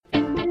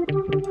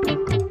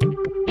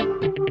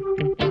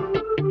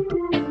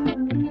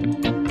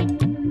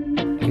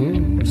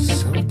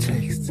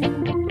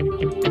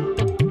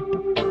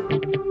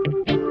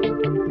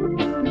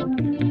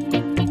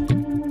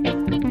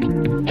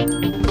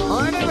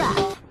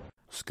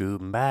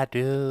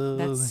Scoop-a-doo.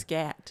 That's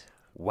scat.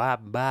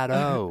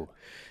 Wap-ba-do.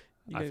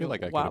 I feel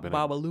like I could have been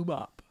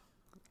Wop-baba-loop-bop.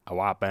 a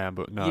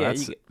wap-bamboo. No, Yeah,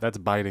 that's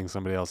biting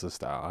somebody else's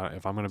style.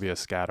 If I'm going to be a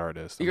scat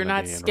artist, I'm You're gonna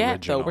not be an scat,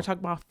 original. though. We're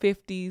talking about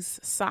 50s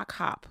sock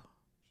hop.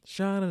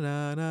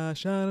 Sha-na-na-na,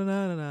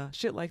 sha-na-na-na,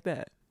 shit like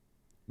that.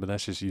 But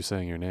that's just you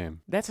saying your name.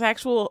 That's a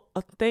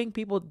thing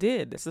people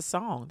did. It's a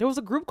song. There was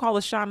a group called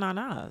the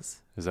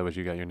Sha-na-nas. Is that what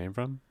you got your name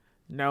from?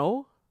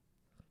 No.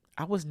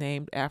 I was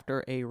named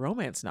after a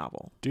romance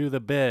novel. Do the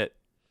bit.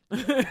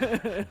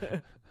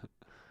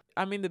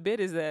 I mean, the bit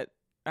is that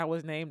I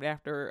was named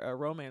after a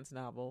romance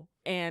novel,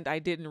 and I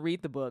didn't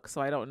read the book,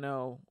 so I don't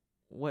know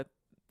what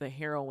the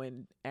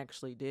heroine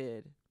actually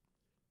did.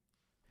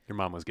 Your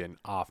mom was getting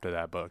off to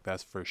that book.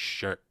 That's for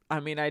sure. I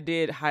mean, I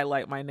did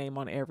highlight my name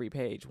on every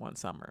page one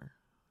summer,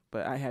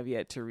 but I have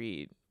yet to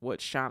read what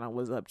Shauna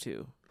was up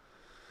to.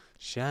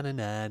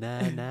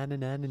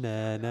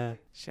 Sha-na-na-na-na-na-na-na-na.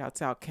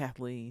 Shouts out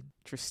Kathleen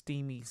for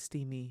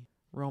steamy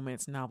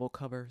romance novel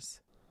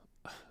covers.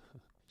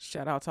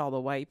 Shout out to all the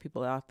white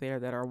people out there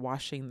that are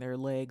washing their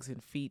legs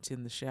and feet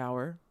in the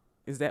shower.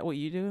 Is that what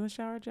you do in the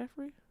shower,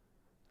 Jeffrey?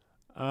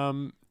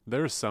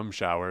 There's some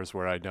showers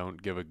where I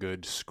don't give a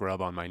good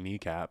scrub on my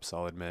kneecaps,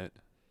 I'll admit.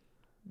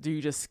 Do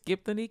you just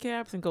skip the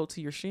kneecaps and go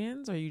to your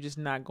shins, or are you just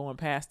not going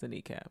past the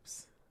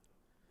kneecaps?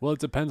 Well, it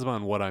depends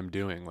on what I'm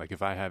doing. Like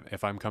if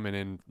I'm coming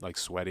in like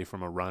sweaty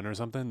from a run or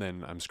something,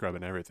 then I'm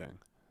scrubbing everything.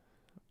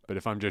 But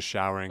if I'm just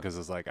showering because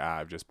it's like,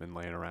 I've just been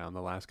laying around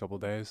the last couple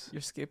days.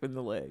 You're skipping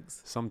the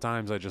legs.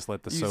 Sometimes I just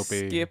let the You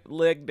soapy. skip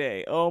leg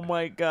day. Oh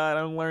my God,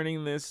 I'm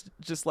learning this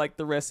just like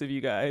the rest of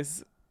you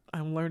guys.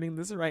 I'm learning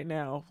this right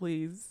now.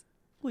 Please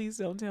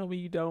don't tell me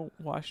you don't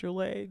wash your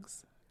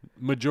legs.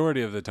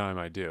 Majority of the time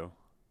I do.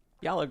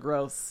 Y'all are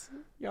gross.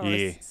 Y'all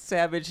Yeah. are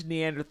savage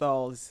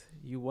Neanderthals,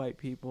 you white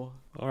people.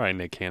 All right,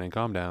 Nick Cannon,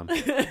 calm down.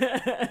 Did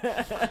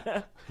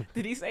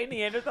he say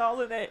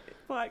Neanderthals in that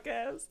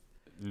podcast?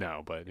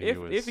 No, but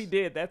If he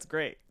did, that's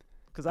great.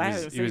 Because I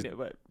haven't seen it,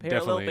 but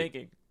parallel definitely-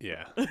 thinking.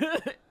 Yeah.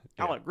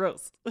 Y'all are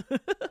gross.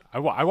 I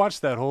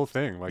watched that whole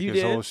thing, like You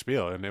his did? whole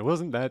spiel, and it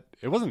wasn't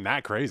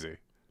that crazy.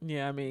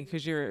 Yeah, I mean,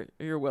 because you're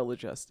well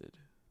adjusted.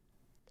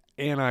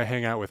 And I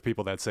hang out with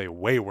people that say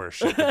way worse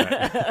shit than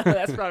that.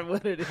 That's probably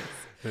what it is.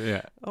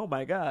 Yeah. Oh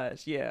my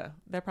gosh, yeah.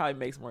 That probably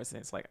makes more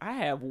sense. Like, I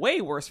have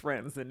way worse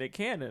friends than Nick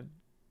Cannon.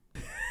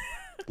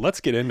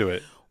 Let's get into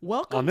it.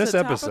 Welcome On this to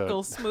episode.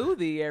 Topical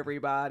Smoothie,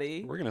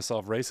 everybody. We're gonna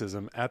solve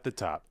racism at the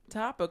top,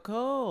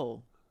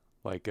 Topical.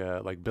 like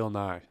Bill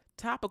Nye.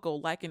 Topical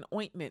like an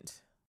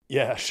ointment.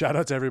 Yeah. Shout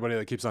out to everybody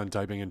that keeps on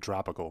typing in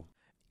tropical.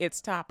 It's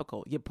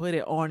topical. You put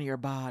it on your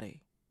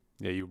body.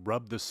 Yeah, you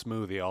rub the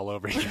smoothie all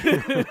over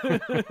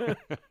you.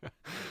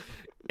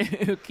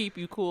 It'll keep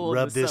you cool.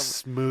 Rub in the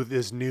this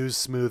news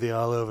smoothie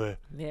all over.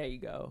 There you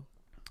go.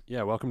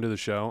 Yeah, welcome to the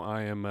show.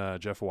 I am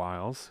Jeff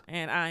Wiles,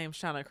 And I am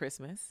Shauna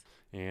Christmas.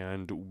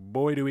 and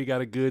boy, do we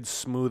got a good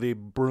smoothie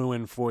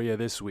brewing for you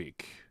this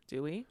week.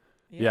 Do we?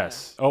 Yeah.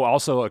 Yes. Oh,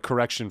 also a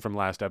correction from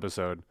last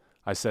episode.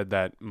 I said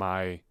that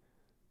my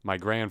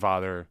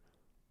grandfather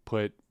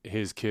put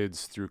his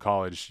kids through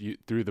college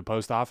through the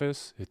post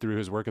office, through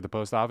his work at the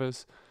post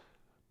office.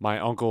 My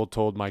uncle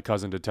told my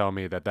cousin to tell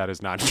me that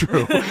is not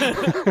true,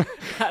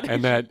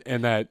 and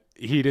that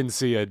he didn't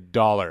see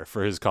 $1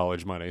 for his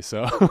college money.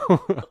 So,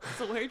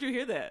 So where'd you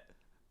hear that?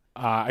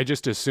 I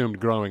just assumed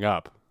growing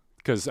up,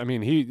 because I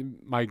mean,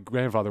 my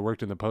grandfather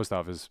worked in the post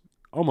office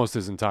almost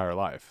his entire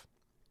life,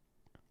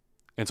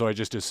 and so I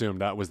just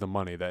assumed that was the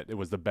money, that it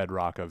was the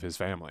bedrock of his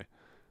family.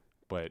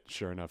 But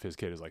sure enough, his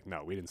kid is like,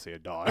 no, we didn't see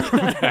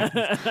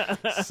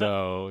 $1.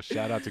 So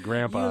shout out to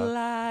Grandpa. You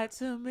lied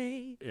to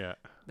me. Yeah.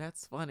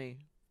 That's funny.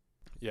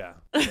 Yeah.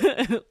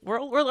 We're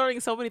learning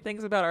so many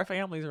things about our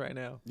families right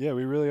now. Yeah,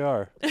 we really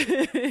are.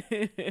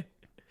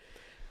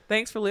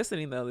 Thanks for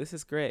listening, though. This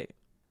is great.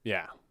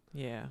 Yeah.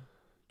 Yeah,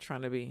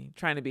 trying to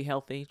be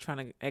healthy, trying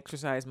to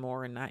exercise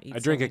more and not eat. I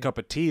drank a cup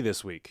of tea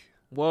this week.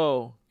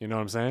 Whoa! You know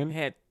what I'm saying? It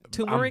had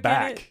turmeric I'm in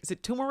back. it. Is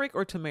it turmeric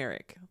or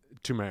turmeric?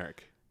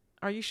 Turmeric.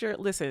 Are you sure?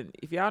 Listen,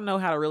 if y'all know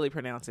how to really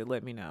pronounce it,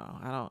 let me know.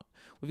 I don't.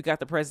 We've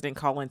got the president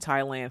calling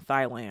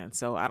Thailand,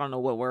 so I don't know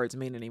what words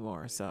mean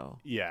anymore. So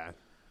Yeah,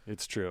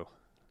 it's true.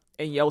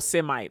 and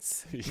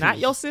Yosemites, not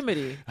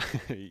Yosemite,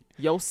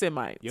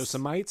 Yosemites.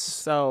 Yosemites.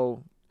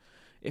 So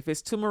if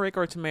it's turmeric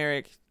or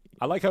turmeric,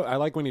 I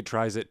like when he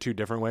tries it two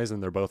different ways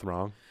and they're both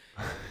wrong.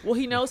 well,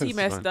 he knows he It's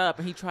messed fun. up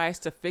and he tries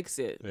to fix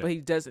it, Yeah. but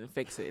he doesn't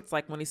fix it. It's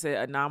like when he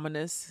said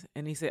anonymous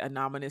and he said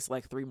anonymous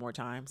like 3 more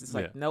times. It's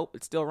like, Yeah. nope,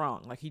 it's still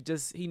wrong. Like he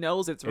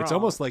knows it's wrong. It's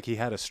almost like he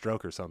had a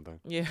stroke or something.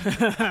 Yeah.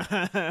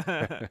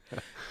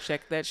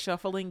 Check that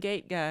shuffling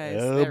gait, guys.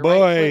 Oh, that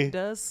boy. right foot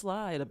does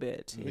slide a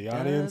bit. The It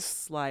audience, does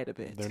slide a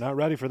bit. They're not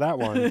ready for that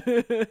one.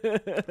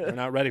 They're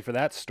not ready for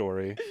that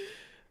story.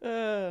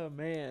 Oh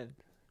man.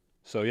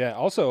 So yeah,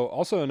 also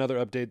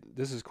another update.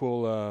 This is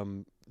cool.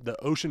 The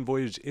Ocean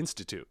Voyage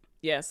Institute.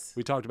 Yes.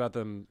 We talked about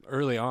them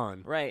early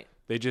on. Right.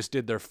 They just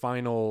did their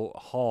final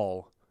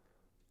haul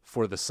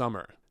for the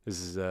summer. This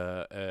is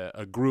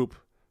a group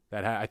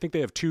that I think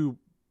they have 2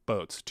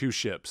 boats, 2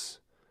 ships.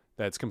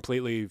 That's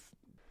completely.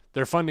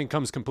 their funding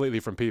comes completely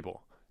from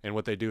people. And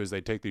what they do is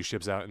they take these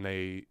ships out and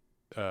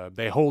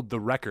they hold the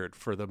record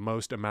for the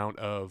most amount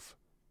of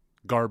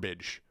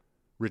garbage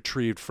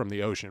retrieved from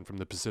the ocean, from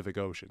the Pacific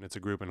Ocean. It's a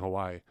group in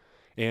Hawaii.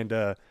 And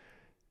the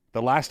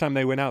last time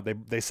they went out,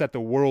 they set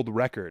the world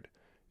record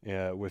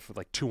with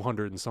like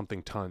 200 and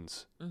something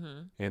tons.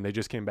 Mm-hmm. And they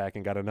just came back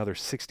and got another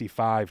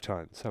 65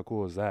 tons. How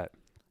cool is that?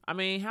 I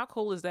mean, how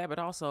cool is that? But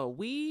also,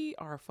 we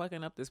are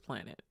fucking up this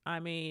planet. I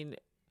mean,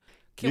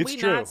 can It's we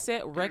true. not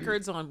set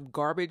records on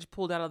garbage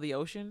pulled out of the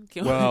ocean?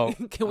 Can Well,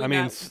 can we I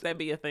mean, not? That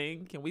be a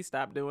thing? Can we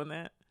stop doing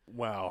that?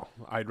 Well,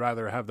 I'd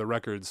rather have the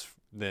records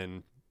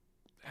than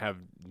have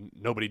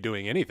nobody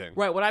doing anything.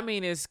 Right. What I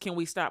mean is, can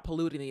we stop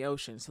polluting the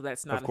ocean? So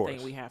that's not Of a course.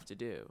 thing we have to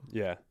do.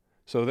 Yeah.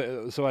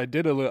 So I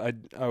did a little.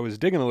 I was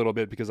digging a little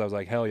bit because I was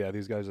like, hell yeah,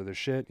 these guys are the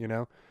shit, you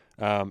know.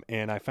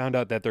 And I found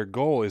out that their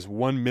goal is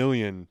 1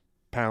 million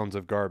pounds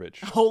of garbage.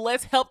 Oh,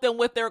 let's help them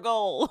with their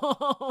goal.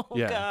 Oh,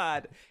 Yeah.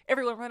 God.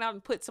 Everyone run out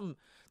and put some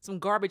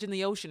garbage in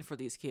the ocean for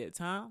these kids,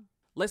 huh?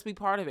 Let's be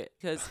part of it,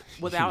 because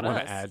without You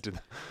wanna us, add to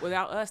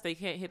without us, they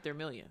can't hit their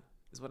million,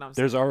 is what I'm saying.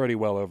 There's already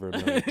well over a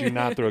million. Do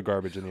not throw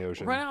garbage in the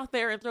ocean. Run out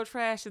there and throw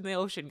trash in the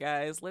ocean,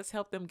 guys. Let's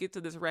help them get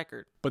to this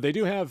record. But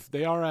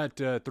they are at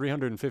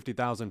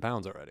 350,000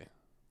 pounds already.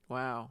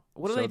 Wow.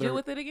 What do So they do they're-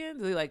 with it again?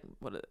 Do they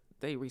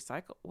they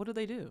recycle? What do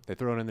they do? They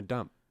throw it in the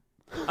dump.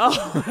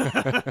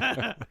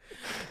 Oh,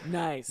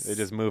 nice. They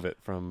just move it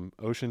from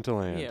ocean to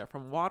land. Yeah,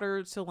 from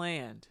water to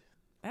land.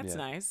 That's Yeah.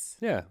 nice.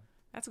 Yeah.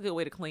 That's a good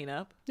way to clean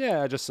up.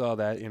 Yeah, I just saw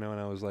that, and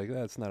I was like,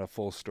 that's not a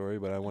full story,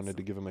 but I wanted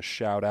to give him a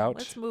shout out.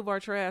 Let's move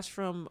our trash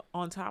from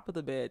on top of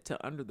the bed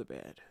to under the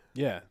bed.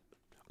 Yeah.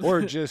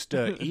 Or just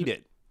eat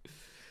it.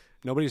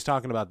 Nobody's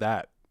talking about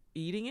that.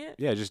 Eating it?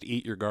 Yeah, just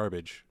eat your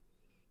garbage.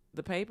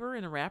 The paper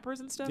and the wrappers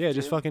and stuff? Yeah,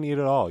 just too? fucking eat it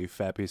all, you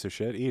fat piece of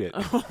shit. Eat it.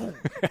 Oh.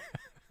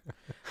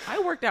 I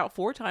worked out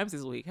 4 times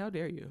this week. How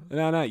dare you?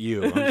 No, not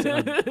you.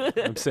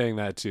 I'm saying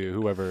that to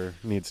whoever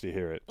needs to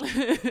hear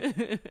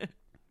it.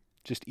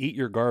 Just eat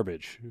your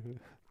garbage.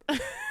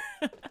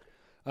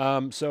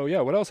 So,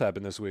 yeah, what else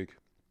happened this week?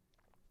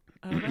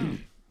 I don't know.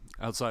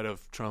 Outside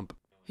of Trump.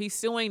 He's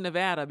suing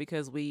Nevada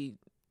because we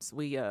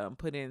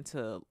put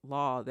into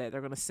law that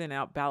they're going to send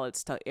out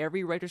ballots to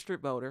every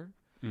registered voter.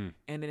 Mm.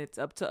 And then it's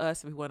up to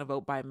us if we want to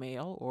vote by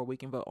mail or we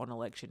can vote on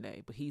election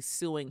day. But he's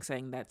suing,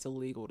 saying that's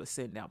illegal to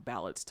send out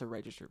ballots to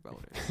registered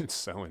voters. It's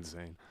so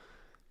insane.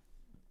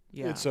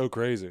 Yeah. It's so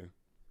crazy.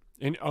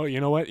 And you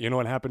know what? You know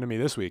what happened to me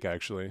this week,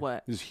 actually?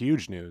 What? This is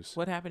huge news.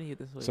 What happened to you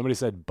this week? Somebody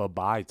said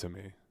bye-bye to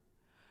me.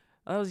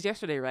 Oh, that was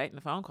yesterday, right? In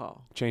the phone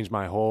call. Changed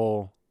my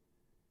whole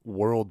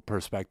world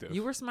perspective.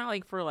 You were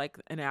smiling for like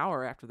an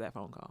hour after that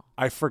phone call.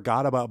 I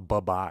forgot about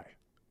bye-bye.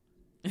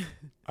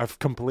 I've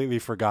completely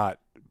forgot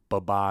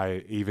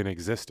bye-bye even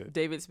existed.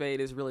 David Spade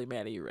is really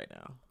mad at you right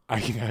now.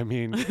 I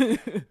mean,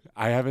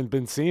 I haven't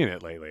been seeing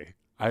it lately.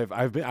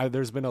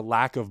 There's been a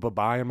lack of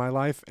bye-bye in my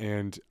life,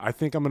 and I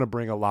think I'm going to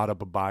bring a lot of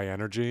bye-bye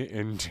energy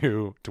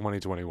into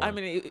 2021. I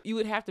mean, you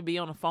would have to be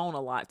on the phone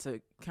a lot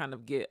to kind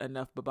of get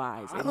enough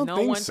bye-byes. I And don't no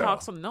think one so.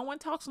 no one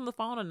talks on the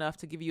phone enough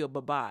to give you a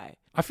bye-bye.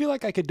 I feel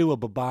like I could do a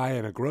bye-bye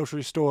in a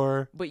grocery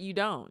store. But you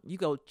don't. You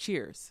go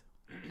cheers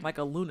like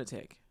a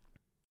lunatic.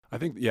 I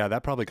think, yeah,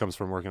 that probably comes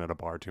from working at a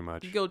bar too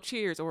much. You go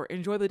cheers or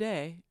enjoy the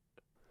day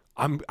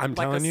I'm like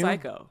telling a you.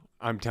 psycho.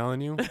 I'm telling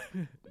you,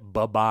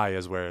 bye-bye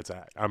is where it's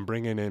at. I'm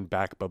bringing in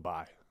back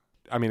bye-bye.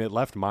 I mean, it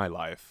left my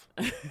life.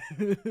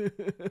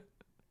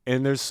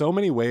 And there's so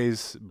many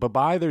ways.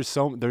 Bye-bye, there's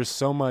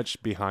so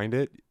much behind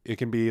it. It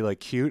can be like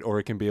cute or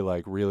it can be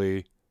like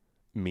really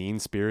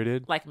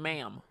mean-spirited. Like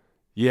ma'am.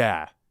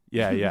 Yeah.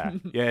 Yeah,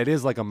 it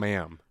is like a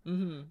ma'am.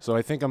 Mm-hmm. So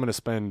I think I'm going to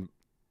spend,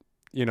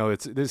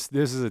 it's this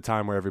is a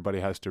time where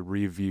everybody has to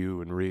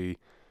review and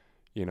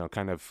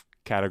kind of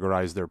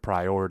categorize their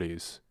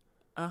priorities.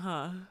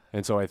 Uh-huh.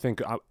 And so I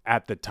think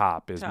at the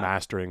top is Top.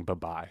 mastering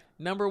bye-bye.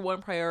 Number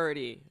one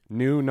priority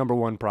New number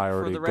one for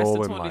priority, the rest goal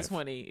of in life.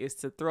 2020 is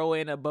to throw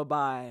in a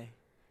bye-bye.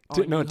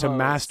 To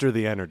master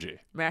the energy.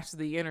 Master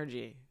the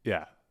energy.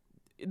 Yeah.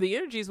 The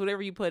energy is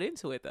whatever you put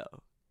into it,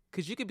 though.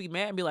 Because you could be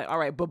mad and be like, all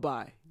right,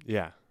 bye-bye.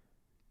 Yeah.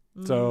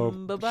 So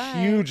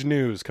Bye-bye. huge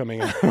news coming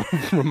out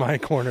from my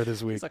corner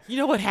this week. It's like, you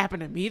know what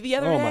happened to me the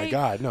other Oh day? my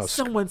God, no.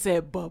 Someone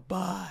said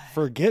bye-bye.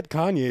 Forget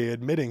Kanye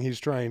admitting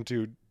he's trying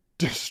to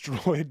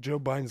destroy Joe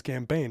Biden's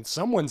campaign.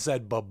 Someone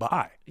said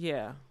bye-bye.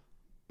 Yeah.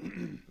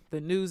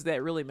 The news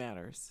that really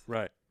matters.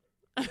 Right.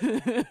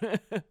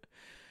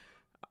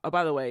 Oh,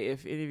 by the way,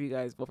 if any of you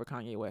guys vote for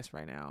Kanye West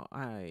right now,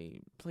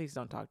 please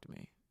don't talk to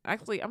me.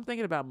 Actually, I'm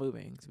thinking about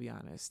moving, to be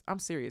honest. I'm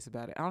serious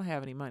about it. I don't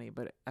have any money,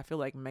 but I feel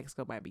like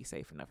Mexico might be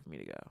safe enough for me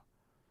to go.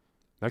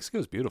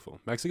 Mexico's beautiful.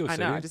 Mexico I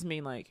City. know. I just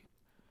mean like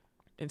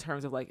in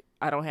terms of like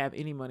I don't have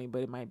any money,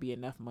 but it might be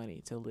enough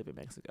money to live in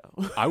Mexico.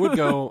 I would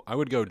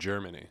go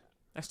Germany.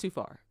 That's too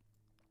far.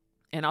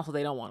 And also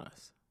they don't want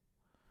us.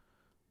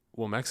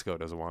 Well, Mexico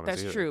doesn't want us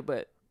That's either. true,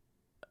 but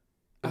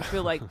I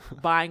feel like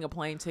buying a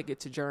plane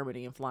ticket to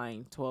Germany and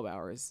flying 12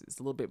 hours is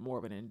a little bit more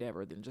of an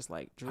endeavor than just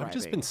like driving. I've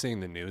just been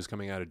seeing the news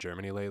coming out of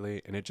Germany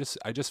lately, and I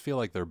just feel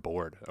like they're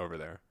bored over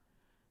there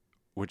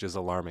which is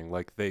alarming.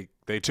 Like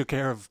they took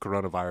care of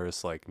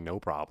coronavirus like no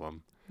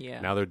problem. Yeah.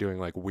 Now they're doing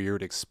like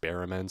weird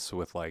experiments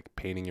with like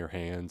painting your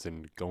hands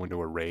and going to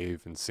a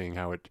rave and seeing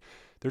how it.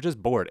 They're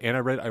just bored. And I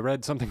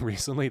read something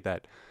recently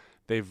that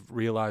they've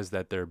realized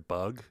that their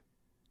bug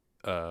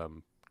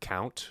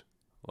count,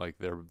 like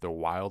the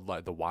wild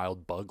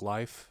bug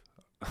life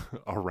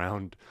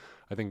around,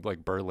 I think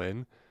like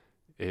Berlin,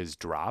 is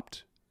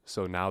dropped.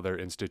 So now they're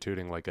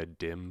instituting like a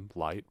dim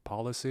light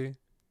policy,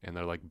 and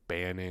they're like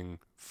banning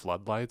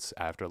floodlights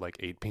after like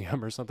 8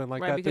 p.m. or something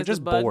like that. Because They're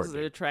just the bugs bored.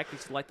 are attracted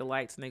to like the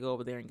lights, and they go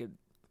over there and get.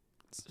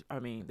 I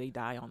mean, they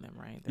die on them,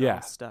 right? They're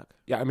all stuck.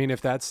 Yeah, I mean,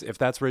 if that's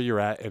where you're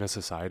at in a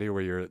society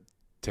where you're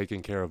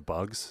taking care of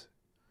bugs,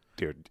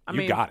 dude,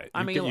 you got it.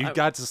 You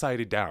got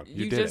society down.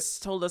 You did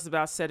just told us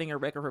about setting a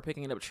record for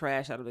picking up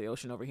trash out of the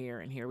ocean over here,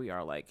 and here we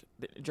are. Like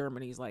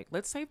Germany's like,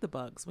 let's save the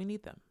bugs. We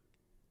need them.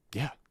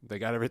 Yeah, they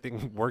got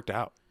everything worked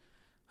out.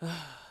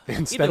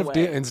 Instead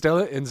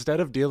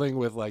of dealing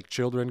with like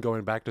children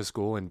going back to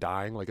school and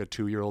dying, like a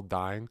 2-year-old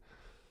dying,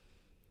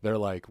 they're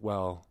like,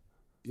 well,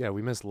 yeah,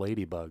 we miss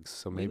ladybugs,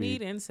 so maybe we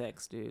need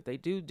insects, dude. They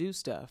do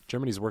stuff.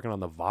 Germany's working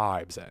on the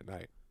vibes at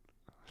night.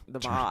 The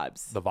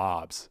vibes. The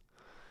vibes.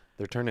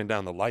 They're turning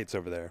down the lights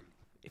over there.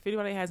 If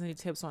anybody has any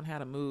tips on how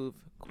to move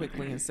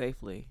quickly and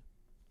safely,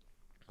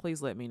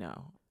 please let me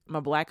know. I'm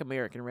a Black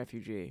American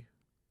refugee,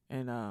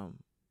 and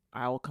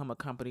I will come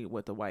accompanied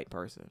with a white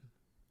person.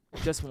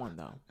 Just one,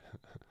 though.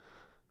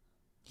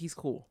 He's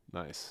cool.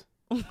 Nice.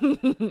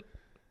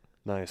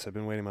 Nice. I've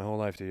been waiting my whole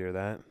life to hear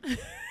that.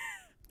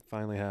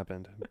 Finally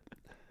happened.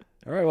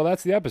 All right, well,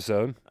 that's the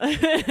episode.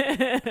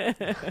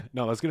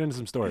 No, let's get into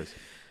some stories.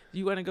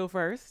 You want to go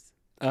first?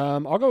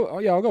 I'll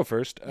go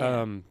first.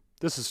 Yeah.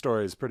 This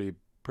story is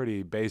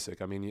pretty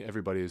basic. I mean,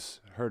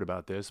 everybody's heard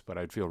about this, but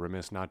I'd feel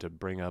remiss not to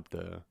bring up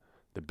the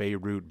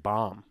Beirut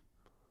bomb.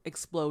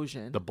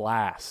 Explosion. The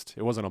blast.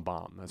 It wasn't a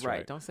bomb. That's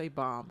right. Don't say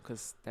bomb,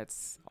 because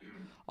that's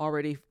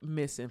already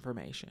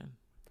misinformation.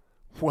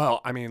 Well,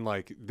 I mean,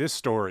 like, this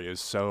story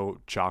is so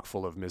chock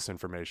full of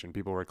misinformation.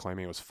 People were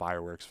claiming it was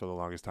fireworks for the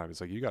longest time.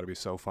 It's like, you got to be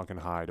so fucking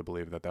high to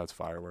believe that that's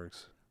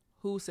fireworks.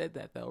 Who said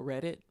that, though?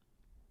 Reddit?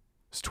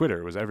 It's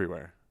Twitter. It was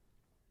everywhere.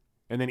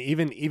 And then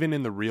even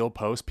in the real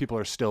post, people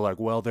are still like,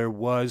 well, there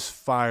was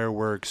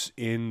fireworks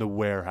in the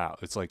warehouse.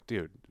 It's like,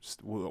 dude,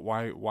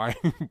 why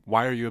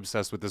are you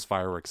obsessed with this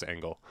fireworks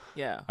angle?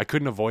 Yeah. I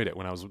couldn't avoid it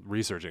when I was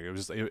researching.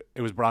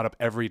 It was brought up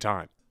every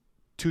time.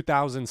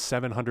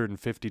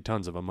 2,750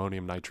 tons of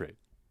ammonium nitrate.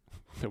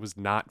 It was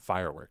not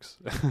fireworks.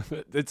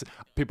 It's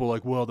people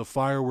like, well, the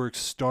fireworks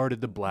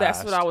started the blast.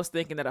 That's what I was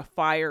thinking, that a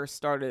fire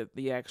started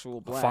the actual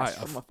blast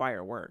from a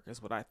firework,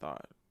 is what I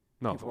thought.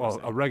 No,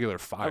 well, a regular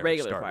fire. A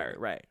regular fire,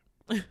 right.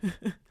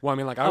 Well, I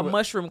mean, like a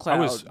mushroom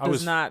cloud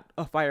does not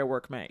a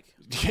firework make.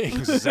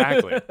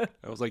 Exactly.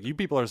 I was like, you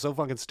people are so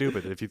fucking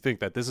stupid if you think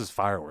that this is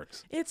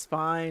fireworks. It's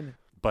fine.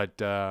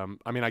 But, I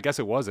mean, I guess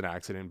it was an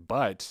accident,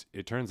 but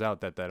it turns out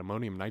that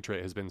ammonium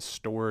nitrate has been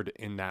stored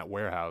in that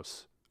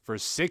warehouse for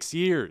 6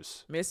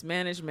 years.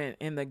 Mismanagement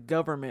in the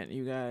government,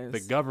 you guys.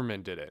 The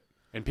government did it.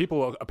 And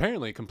people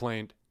apparently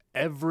complained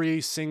every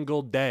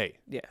single day.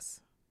 Yes.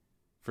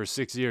 For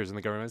 6 years, and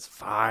the government's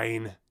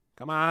fine.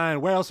 Come on,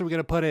 where else are we going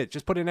to put it?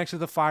 Just put it next to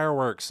the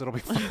fireworks. It'll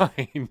be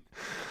fine.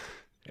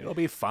 It'll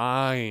be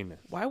fine.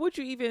 Why would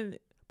you even...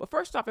 But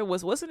first off,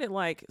 wasn't it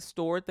like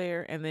stored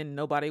there, and then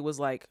nobody was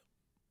like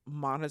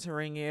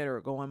monitoring it or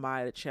going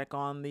by to check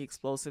on the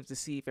explosive to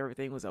see if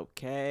everything was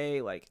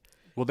okay? Like,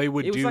 well, it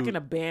was like an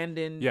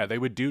abandoned... Yeah, they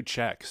would do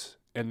checks,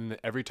 and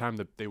every time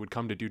that they would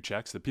come to do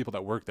checks, the people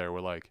that worked there were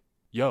like,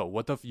 yo,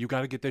 what the you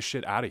got to get this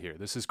shit out of here.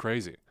 This is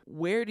crazy.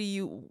 Where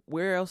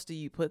else do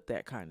you put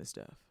that kind of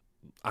stuff?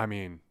 I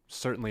mean,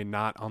 certainly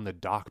not on the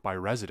dock by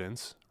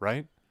residents,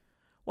 right?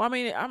 Well, I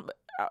mean,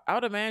 I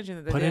would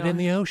imagine that put it in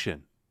the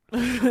ocean.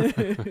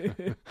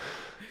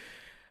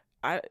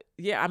 I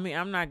mean,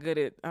 I'm not good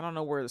at, I don't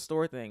know where to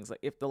store things. Like,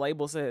 if the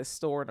label says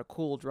store in a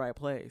cool, dry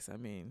place, I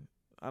mean,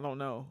 I don't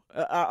know.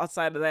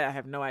 Outside of that, I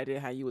have no idea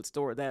how you would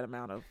store that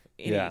amount of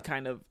any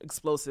kind of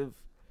explosive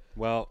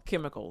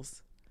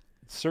chemicals.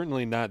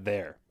 Certainly not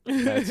there.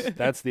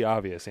 That's the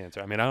obvious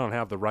answer. I mean, I don't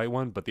have the right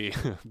one, but the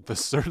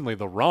certainly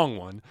the wrong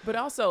one. But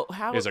also,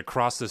 is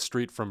across the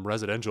street from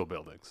residential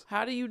buildings.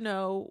 How do you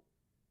know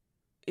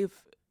if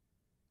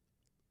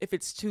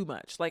it's too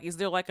much? Like, is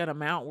there like an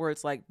amount where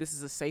it's like, this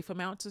is a safe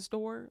amount to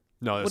store?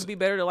 No. Would it be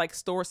better to like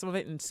store some of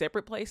it in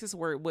separate places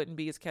where it wouldn't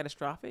be as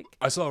catastrophic?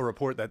 I saw a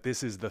report that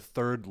this is the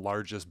third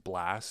largest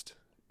blast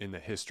in the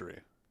history.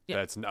 Yep.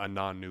 That's a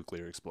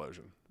non-nuclear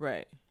explosion.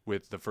 Right.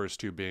 With the first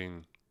two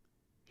being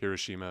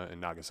Hiroshima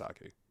and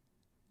Nagasaki.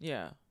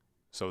 Yeah.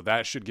 So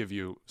that should give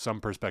you some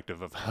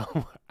perspective of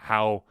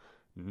how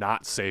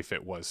not safe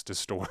it was to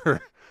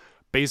store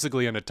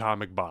basically an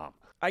atomic bomb.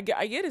 I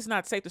get it's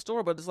not safe to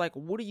store, but it's like,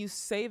 what are you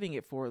saving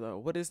it for, though?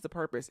 What is the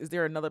purpose? Is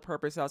there another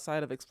purpose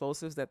outside of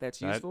explosives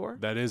that's used for?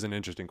 That is an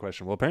interesting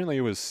question. Well, apparently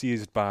it was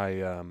seized by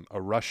a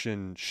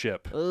Russian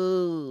ship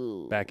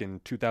back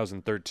in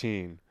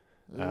 2013.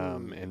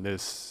 And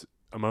this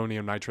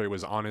ammonium nitrate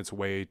was on its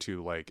way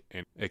to like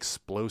an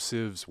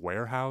explosives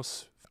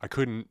warehouse I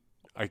couldn't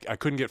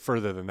get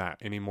further than that,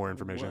 any more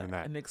information What, than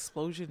that. an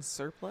explosion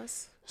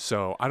surplus?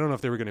 So I don't know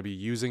if they were going to be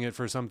using it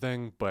for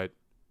something, but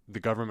the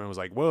government was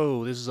like,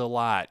 whoa, this is a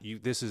lot.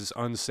 This is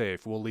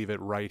unsafe. We'll leave it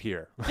right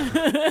here.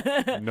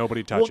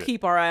 Nobody touch it. We'll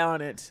keep our eye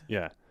on it.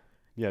 Yeah.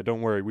 Yeah,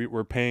 don't worry.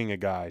 We're paying a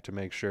guy to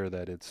make sure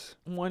that it's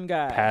One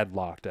guy.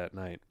 padlocked at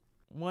night.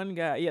 One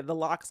guy. Yeah, the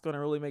lock's going to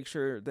really make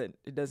sure that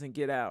it doesn't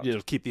get out.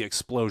 It'll keep the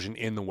explosion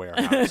in the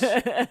warehouse.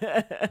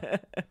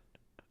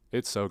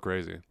 It's so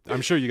crazy.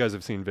 I'm sure you guys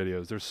have seen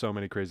videos. There's so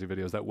many crazy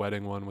videos. That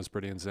wedding one was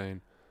pretty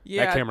insane.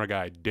 Yeah, That camera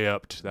guy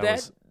dipped. That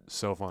was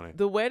so funny.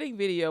 the wedding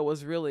video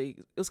was really,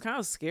 it was kind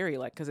of scary,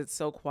 like, because it's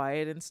so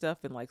quiet and stuff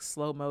and like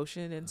slow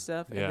motion and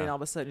stuff. And then Yeah. all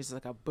of a sudden it's just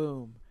like a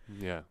boom.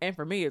 Yeah. And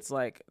for me, it's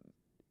like,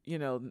 you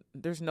know,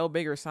 there's no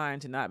bigger sign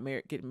to not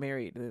get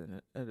married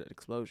than an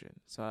explosion.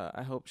 So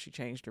I hope she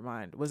changed her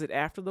mind. Was it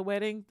after the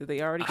wedding? Did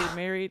they already get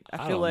married?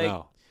 I don't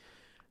know.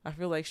 I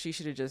feel like she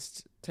should have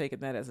just taken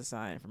that as a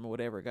sign from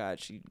whatever God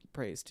she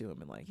prays to him,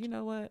 and like, you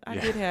know what, I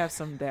did have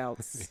some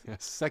doubts. Yeah,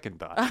 second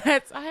thought.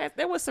 I had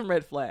there was some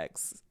red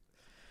flags.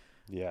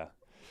 Yeah.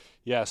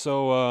 Yeah,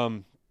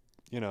 so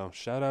you know,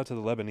 shout out to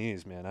the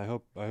Lebanese, man. I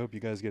hope you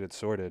guys get it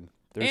sorted.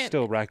 They're And-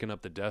 still racking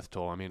up the death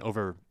toll. I mean,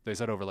 they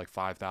said over like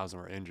 5,000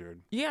 were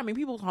injured. Yeah, I mean,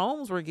 people's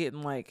homes were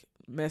getting like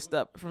messed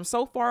up from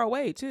so far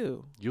away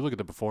too. You look at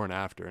the before and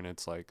after, and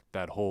it's like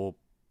that whole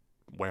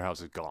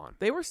warehouse is gone.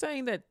 They were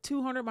saying that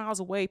 200 miles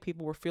away,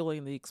 people were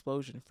feeling the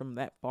explosion from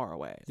that far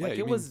away. Yeah, Like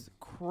you it mean- was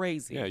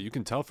crazy. Yeah, you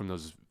can tell from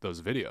those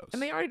videos.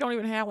 And they already don't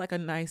even have like a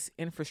nice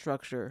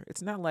infrastructure.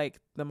 It's not like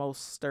the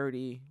most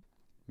sturdy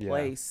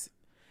place.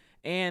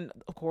 And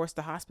of course,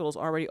 the hospital's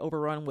already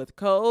overrun with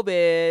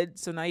COVID.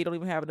 So now you don't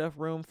even have enough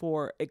room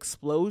for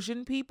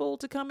explosion people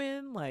to come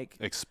in. Like,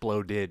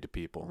 Exploded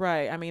people.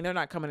 right. I mean, they're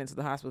not coming into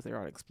the hospital if they're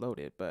already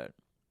exploded. But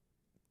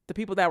the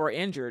people that were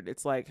injured,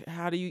 it's like,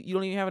 how do you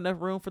don't even have enough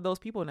room for those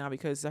people now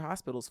because the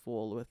hospital's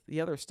full with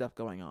the other stuff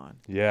going on.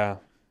 Yeah.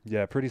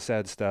 Yeah, pretty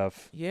sad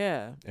stuff.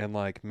 Yeah. And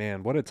like,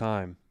 man, what a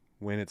time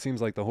when it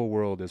seems like the whole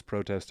world is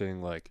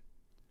protesting like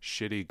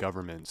shitty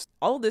governments.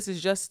 All of this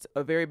is just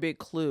a very big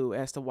clue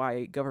as to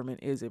why government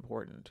is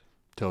important.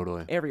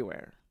 Totally.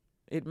 Everywhere.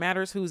 It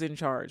matters who's in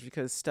charge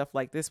because stuff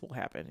like this will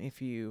happen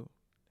if you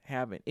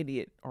have an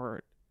idiot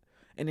or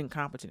an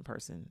incompetent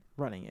person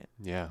running it.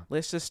 Yeah.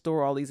 Let's just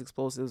store all these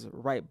explosives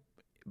right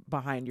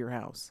behind your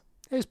house.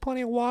 There's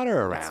plenty of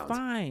water That's around.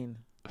 fine.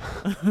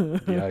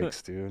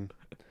 Yikes, dude.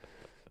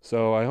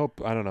 So I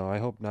hope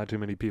not too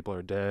many people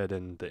are dead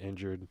and the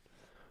injured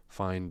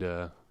find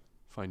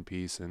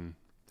peace and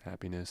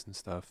happiness and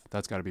stuff.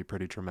 That's got to be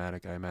pretty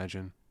traumatic, I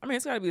imagine. I mean,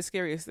 it's got to be the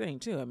scariest thing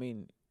too. I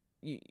mean,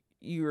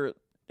 you're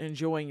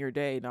enjoying your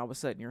day and all of a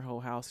sudden your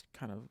whole house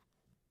kind of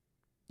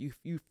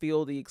you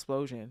feel the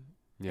explosion.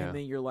 Yeah. And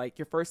then you're like,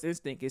 your first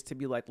instinct is to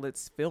be like,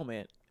 let's film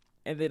it.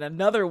 And then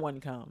another one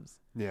comes.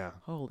 Yeah.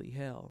 Holy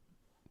hell.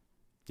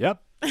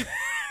 Yep.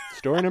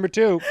 Story number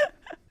 2.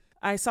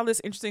 I saw this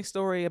interesting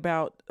story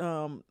about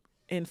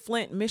in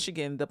Flint,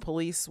 Michigan, the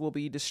police will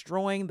be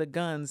destroying the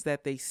guns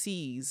that they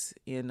seize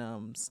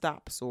in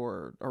stops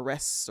or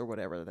arrests or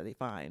whatever that they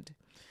find.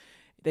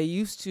 They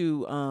used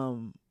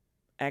to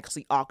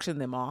actually auction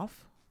them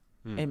off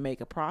and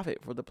make a profit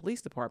for the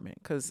police department.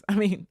 Because, I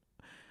mean,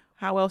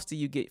 how else do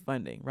you get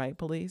funding, right,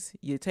 police?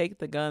 You take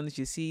the guns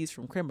you seize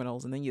from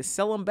criminals and then you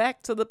sell them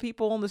back to the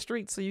people on the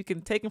street so you can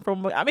take them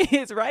from. I mean,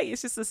 it's right.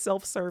 It's just a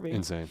self-serving.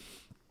 Insane.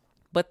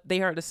 But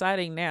they are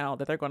deciding now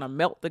that they're going to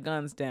melt the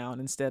guns down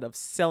instead of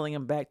selling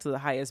them back to the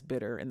highest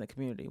bidder in the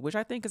community, which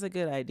I think is a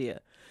good idea.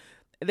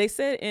 They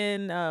said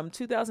in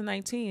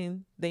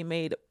 2019, they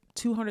made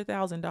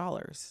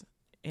 $200,000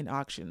 in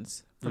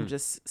auctions from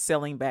just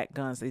selling back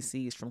guns they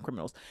seized from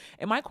criminals.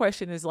 And my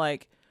question is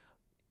like,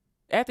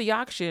 at the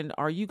auction,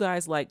 are you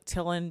guys like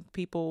telling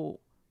people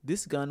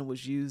this gun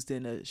was used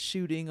in a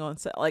shooting on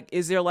set? Like,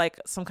 is there like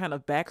some kind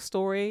of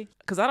backstory?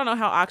 Because I don't know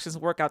how auctions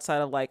work outside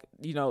of like,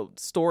 you know,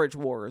 storage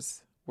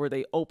wars where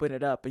they open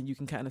it up and you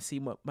can kind of see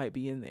what might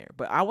be in there.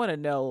 But I want to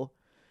know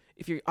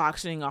if you're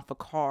auctioning off a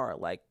car,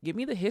 like, give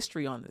me the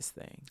history on this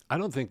thing. I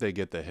don't think they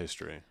get the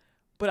history.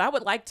 But I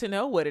would like to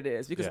know what it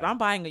is because if Yeah. I'm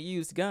buying a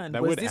used gun,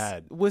 That was would this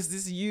add. was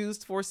this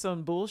used for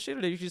some bullshit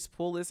or did you just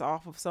pull this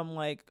off of some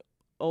like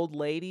old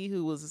lady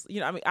who was, you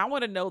know, I mean, I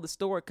want to know the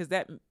story because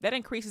that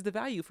increases the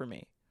value for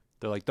me.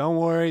 They're like, don't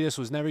worry, this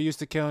was never used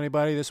to kill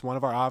anybody. This one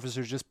of our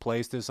officers just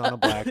placed this on a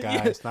black guy.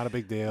 Yeah. It's not a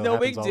big deal. No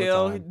It big happens all the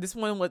deal. time. This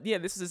one was,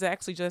 this is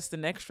actually just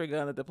an extra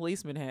gun that the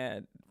policeman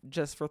had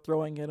just for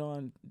throwing it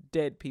on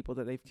dead people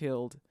that they've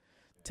killed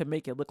to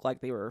make it look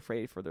like they were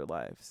afraid for their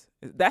lives.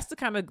 That's the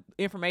kind of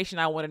information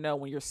I want to know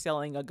when you're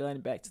selling a gun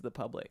back to the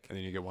public. And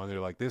then you get one, they're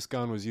like, this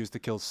gun was used to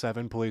kill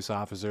 7 police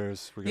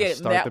officers. We're going to Yeah,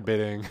 start the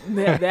bidding.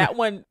 that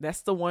one,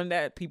 that's the one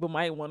that people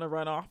might want to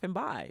run off and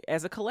buy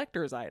as a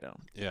collector's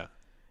item. Yeah.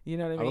 You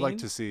know what I mean? I would like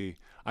to see.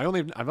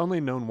 I've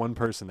only known one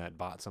person that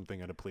bought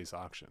something at a police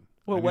auction.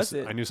 What was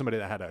it? I knew somebody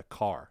that had a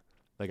car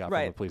they got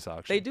Right. from a police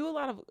auction. They do a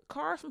lot of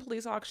cars from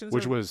police auctions.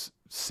 Which are- was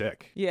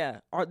sick. Yeah.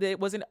 It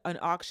wasn't an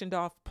auctioned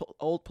off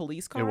old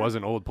police car? It was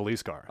an old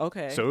police car.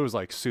 Okay. So it was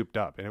like souped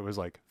up, and it was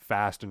like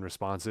fast and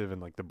responsive,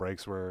 and like the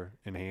brakes were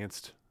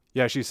enhanced.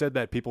 Yeah, she said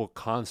that people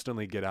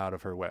constantly get out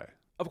of her way.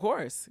 Of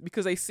course.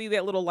 Because they see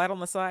that little light on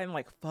the side and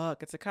like,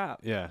 fuck, it's a cop.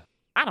 Yeah.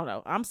 I don't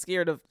know. I'm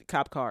scared of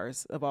cop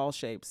cars of all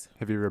shapes.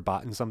 Have you ever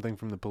bought something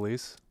from the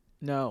police?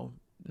 No.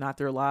 Not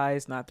their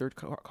lies, not their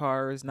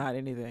cars, not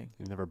anything.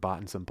 You've never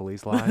bought some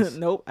police lies?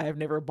 Nope. I have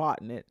never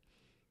bought it.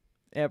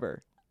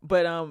 Ever.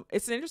 But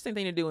it's an interesting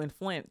thing to do in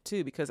Flint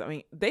too, because I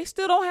mean they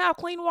still don't have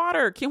clean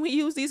water. Can we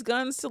use these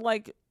guns to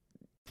like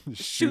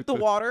shoot the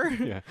water?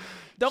 Yeah.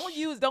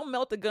 Don't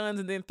melt the guns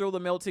and then throw the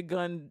melted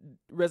gun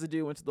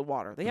residue into the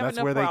water. They have That's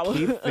enough where problems.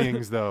 they keep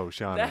things, though,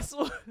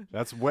 Shauna.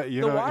 That's what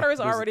the water is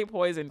already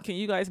poisoned. Can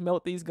you guys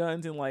melt these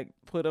guns and like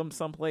put them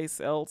someplace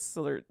else?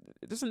 So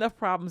there's enough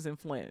problems in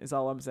Flint. Is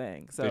all I'm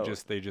saying. So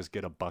they just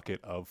get a bucket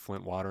of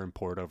Flint water and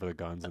pour it over the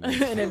guns, and,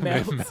 And it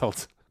melts. They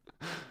melt.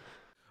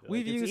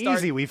 We've It's used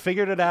easy. We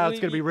figured it out. It's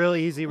gonna be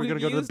really easy. We're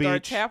gonna go to the used our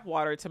beach. tap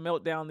water to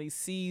melt down these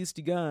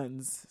seized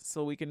guns,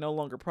 so we can no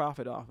longer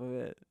profit off of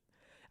it.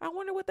 I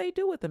wonder what they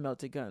do with the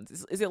melted guns.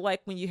 Is it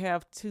like when you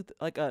have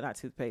not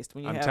toothpaste?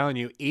 When you I'm have, telling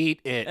you, eat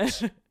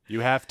it.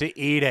 You have to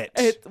eat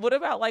it. What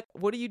about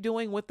what are you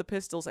doing with the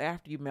pistols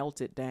after you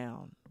melt it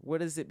down? What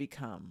does it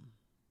become?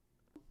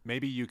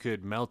 Maybe you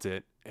could melt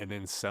it and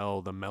then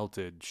sell the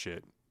melted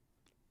shit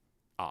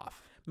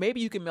off.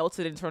 Maybe you can melt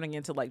it and turn it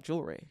into like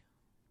jewelry.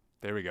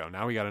 There we go.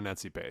 Now we got an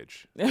Etsy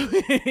page.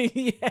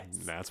 Yes.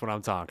 That's what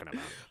I'm talking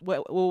about.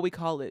 What will we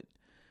call it?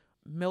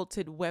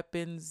 Melted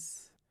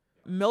weapons.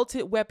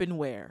 Melted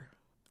weaponware.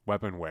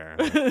 Weaponware.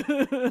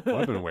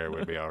 Weaponware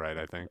would be all right,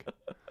 I think.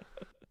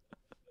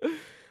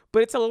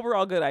 But it's an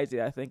overall good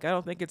idea, I think. I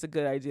don't think it's a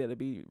good idea to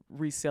be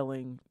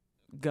reselling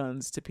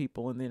guns to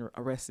people and then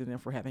arresting them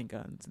for having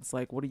guns. It's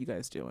like, what are you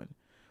guys doing?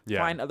 Yeah.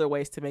 Find other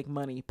ways to make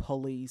money,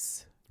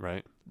 police,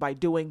 Right? by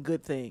doing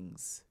good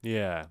things.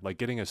 Yeah, like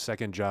getting a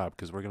second job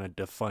because we're going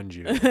to defund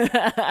you.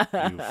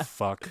 You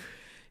fuck.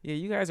 Yeah,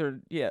 you guys are,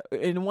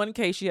 In one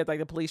case, you had like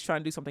the police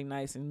trying to do something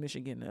nice in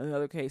Michigan. In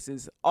other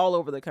cases, all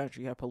over the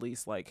country, you have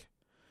police like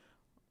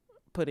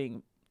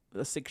putting a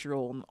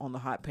 6-year-old on the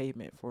hot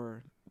pavement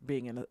for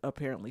being in an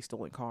apparently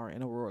stolen car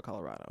in Aurora,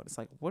 Colorado. It's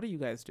like, what are you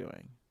guys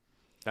doing?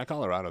 That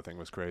Colorado thing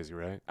was crazy,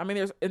 right? I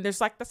mean,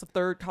 there's like, that's a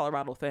third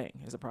Colorado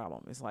thing is a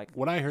problem. It's like,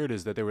 What I heard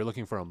is that they were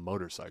looking for a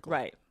motorcycle.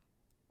 right.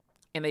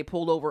 And they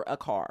pulled over a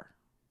car.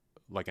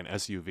 Like an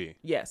SUV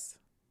Yes.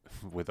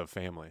 with a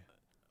family.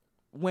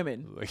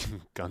 Women. Like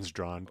guns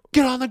drawn.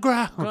 Get on the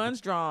ground.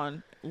 Guns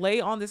drawn. Lay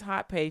on this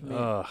hot pavement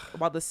Ugh.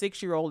 while the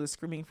 6-year-old is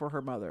screaming for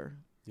her mother.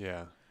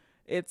 Yeah.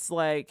 It's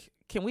like,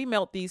 can we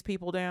melt these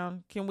people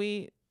down?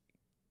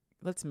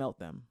 Let's melt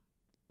them.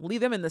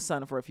 Leave them in the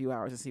sun for a few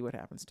hours and see what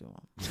happens to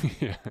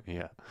them.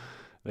 Yeah.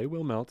 They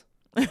will melt.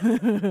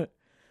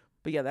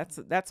 But yeah,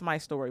 that's my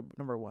story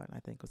number 1. I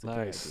think was a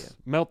Nice.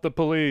 Melt the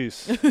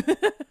police.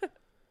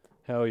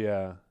 Hell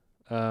yeah.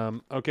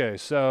 Okay,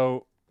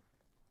 so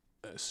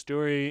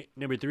story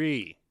number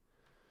 3.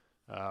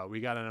 We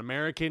got an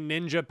American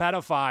ninja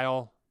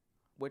pedophile.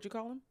 What'd you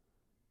call him?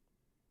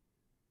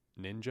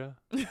 Ninja?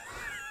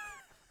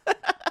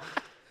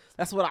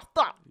 That's what I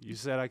thought. You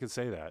said I could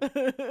say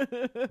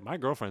that. My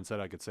girlfriend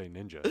said I could say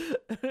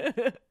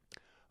ninja.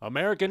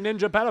 American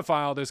ninja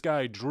pedophile. This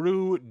guy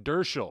Drew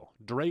Dreschel.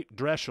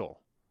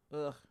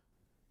 Ugh.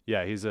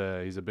 Yeah, he's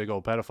a big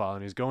old pedophile,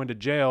 and he's going to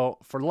jail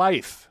for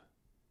life.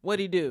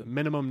 What'd he do?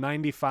 Minimum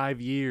 95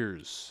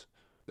 years.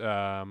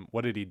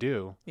 What did he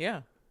do?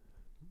 Yeah.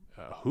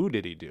 Who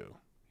did he do?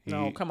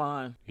 No, come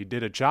on. He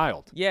did a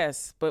child.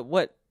 Yes, but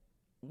what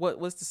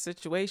was the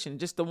situation?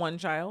 Just the one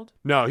child?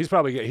 No, he's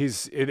probably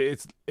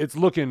it's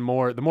looking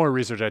more. The more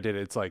research I did,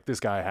 it's like this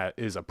guy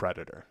is a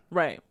predator.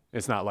 Right.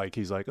 It's not like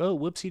he's like, oh,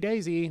 whoopsie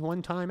daisy,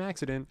 one time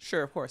accident.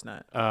 Sure, of course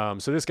not.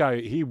 So this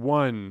guy, he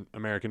won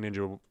American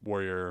Ninja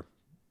Warrior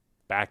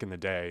back in the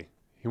day.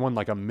 He won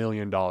like $1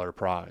 million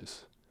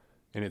prize.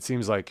 And it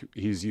seems like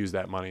he's used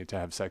that money to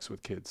have sex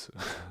with kids.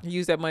 He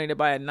used that money to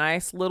buy a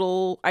nice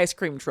little ice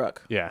cream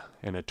truck. Yeah,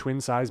 and a twin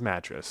size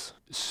mattress.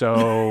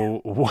 So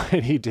what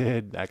he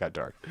did, that got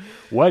dark.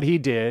 What he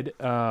did,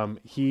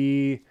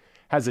 he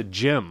has a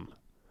gym.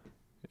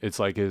 It's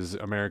like his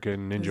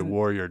American Ninja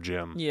Warrior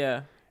gym.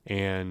 Yeah.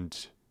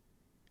 And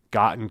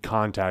got in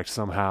contact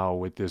somehow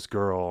with this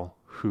girl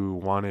who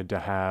wanted to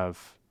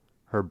have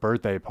her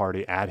birthday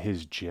party at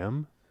his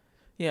gym.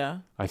 Yeah.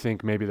 I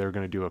think maybe they were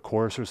going to do a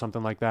course or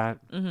something like that.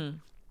 Mm-hmm.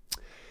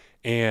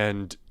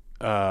 And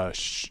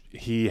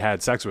he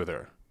had sex with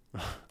her.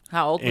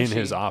 How old was she? In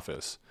his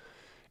office.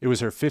 It was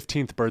her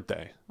 15th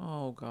birthday.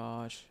 Oh,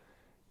 gosh.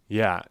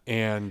 Yeah.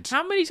 And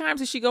how many times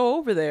did she go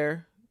over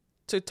there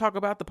to talk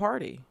about the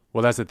party?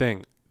 Well, that's the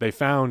thing. They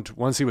found,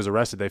 once he was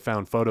arrested, they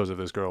found photos of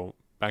this girl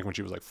back when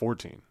she was like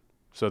 14.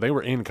 So they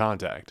were in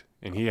contact,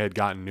 and he had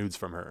gotten nudes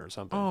from her or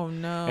something. Oh,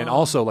 no. And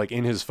also, like,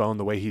 in his phone,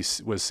 the way he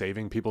was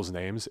saving people's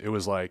names, it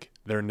was like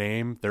their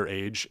name, their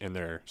age, and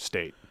their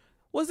state.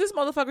 Was this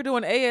motherfucker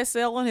doing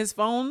ASL on his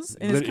phones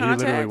and his He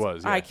contacts? literally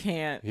was. Yeah. I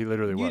can't. He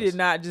literally was. You did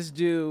not just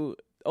do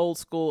old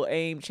school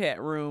AIM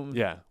chat room.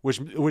 Yeah,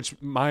 which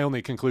my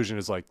only conclusion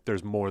is like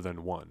there's more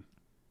than one.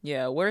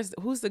 Yeah,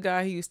 who's the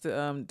guy who used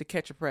to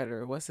catch a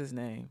predator? What's his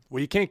name? Well,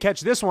 you can't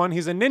catch this one.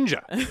 He's a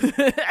ninja. This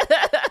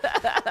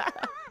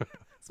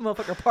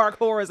motherfucker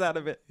parkours out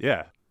of it.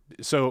 Yeah.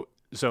 So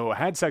I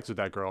had sex with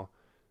that girl.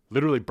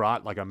 Literally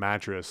brought like a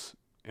mattress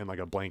and like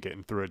a blanket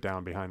and threw it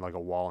down behind like a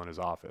wall in his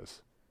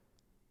office.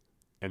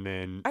 And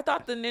then I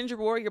thought the Ninja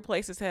Warrior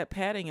places had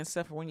padding and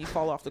stuff for when you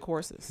fall off the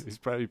courses.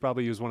 he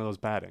probably used one of those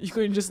paddings. You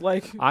couldn't just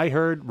like. I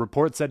heard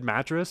reports said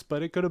mattress,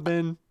 but it could have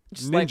been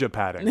Just ninja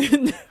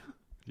padding.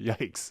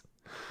 Yikes.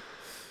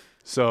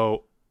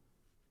 So,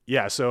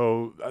 yeah.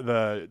 So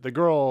the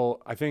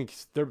girl, I think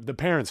the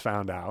parents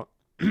found out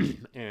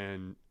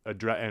and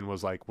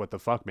was like, "What the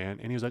fuck, man?"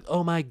 And he was like,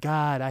 "Oh my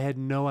God, I had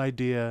no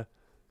idea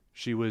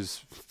she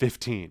was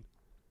 15."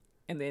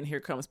 And then here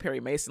comes Perry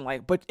Mason,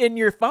 like, but in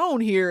your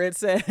phone here it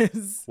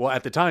says. Well,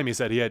 at the time he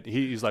said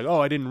he's like,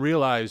 "Oh, I didn't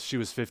realize she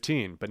was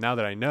 15, but now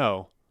that I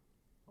know,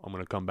 I'm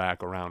gonna come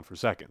back around for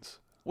seconds."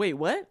 Wait,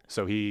 what?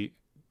 So he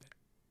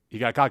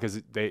got caught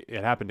because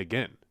it happened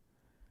again.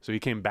 So he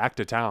came back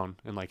to town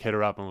and like hit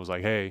her up and was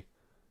like, "Hey,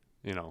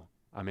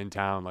 I'm in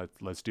town.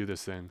 Let's do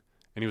this thing."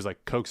 And he was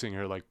like coaxing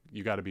her, like,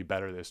 "You got to be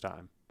better this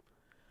time.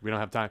 We don't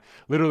have time."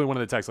 Literally, one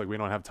of the texts like, "We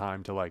don't have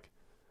time to like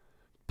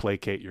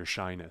placate your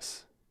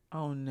shyness."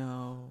 Oh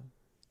no.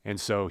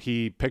 And so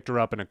he picked her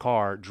up in a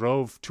car,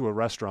 drove to a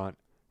restaurant,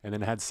 and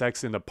then had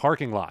sex in the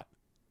parking lot.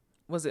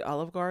 Was it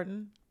Olive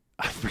Garden?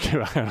 I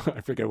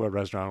forget what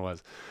restaurant it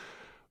was.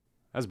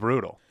 That's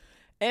brutal.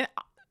 And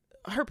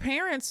her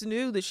parents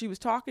knew that she was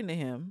talking to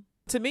him.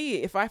 To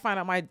me, if I find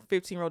out my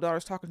 15-year-old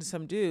daughter's talking to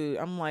some dude,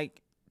 I'm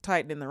like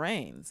tightening the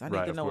reins. I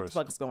need to know what the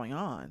fuck is going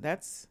on.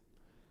 That's.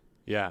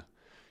 Yeah.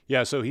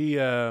 So he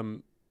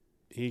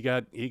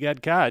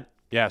got caught.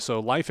 Yeah. So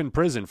life in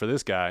prison for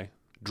this guy.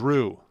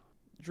 Drew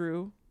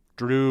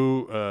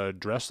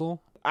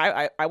Dressel.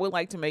 I would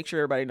like to make sure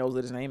everybody knows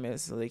what his name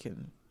is so they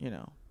can,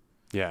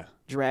 Yeah.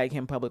 drag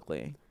him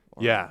publicly.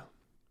 Yeah.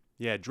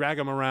 Drag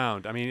him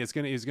around. I mean, he's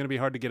gonna be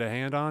hard to get a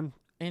hand on.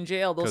 In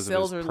jail, those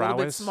cells are a little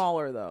bit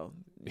smaller though.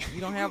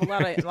 You don't have a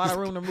lot of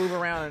room to move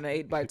around in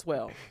an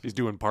 8x12. He's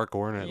doing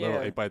parkour in a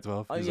little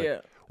 8x12. Oh, He's yeah.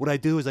 like, what I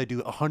do is I do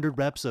 100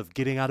 reps of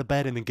getting out of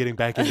bed and then getting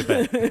back into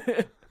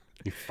bed.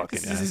 You fucking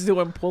ass. He's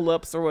doing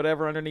pull-ups or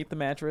whatever underneath the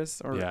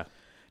mattress. Or, yeah.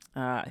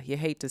 You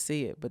hate to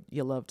see it, but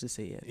you love to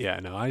see it. Yeah,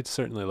 no, I'd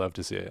certainly love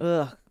to see it.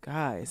 Ugh,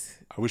 guys.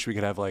 I wish we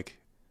could have like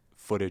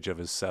footage of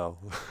his cell.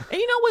 And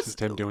you know what's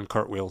just him doing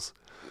cartwheels.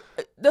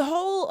 The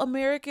whole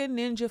American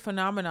Ninja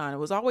phenomenon, it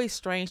was always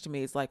strange to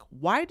me. It's like,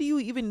 why do you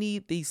even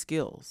need these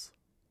skills?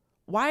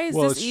 Why is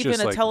this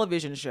even a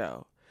television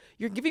show?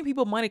 You're giving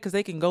people money because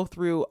they can go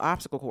through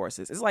obstacle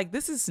courses. It's like,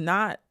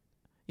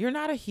 you're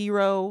not a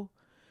hero.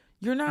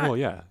 You're not. Well,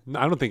 yeah. No,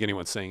 I don't think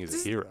anyone's saying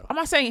he's a hero. I'm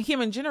not saying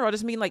him in general. I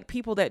just mean like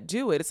people that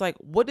do it. It's like,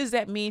 what does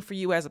that mean for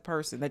you as a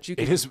person that you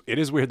can? It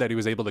is weird that he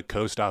was able to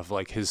coast off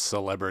like his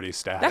celebrity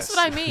status. That's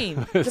what I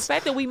mean. The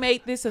fact that we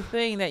made this a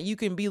thing that you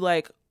can be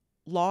like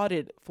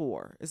lauded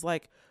for. It's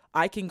like,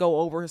 I can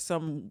go over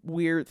some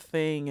weird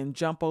thing and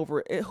jump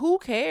over it. Who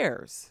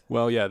cares?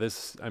 Well, yeah,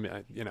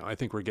 I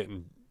think we're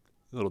getting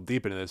a little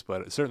deep into this,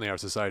 but certainly our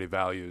society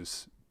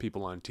values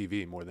people on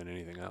TV more than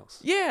anything else.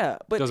 Yeah,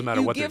 but it doesn't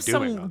matter what they're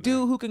doing. Give some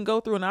dude who can go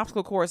through an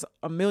obstacle course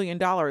 $1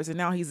 million and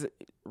now he's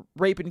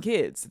raping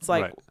kids. It's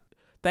like,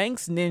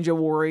 Thanks, Ninja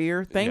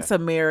Warrior. Thanks,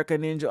 America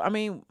Ninja. I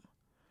mean,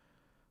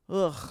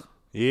 ugh.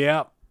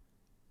 Yeah.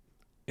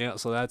 Yeah.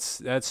 So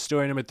that's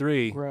story number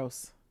 3.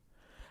 Gross.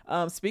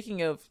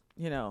 Speaking of,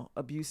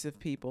 abusive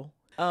people.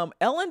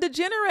 Ellen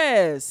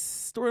DeGeneres,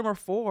 story number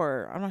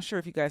 4. I'm not sure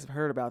if you guys have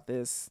heard about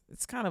this.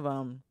 It's kind of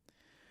a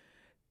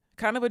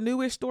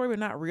newish story, but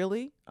not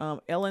really.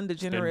 Ellen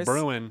DeGeneres.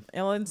 Brewing.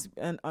 Ellen's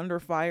under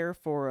fire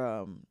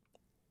for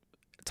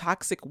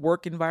toxic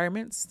work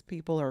environments.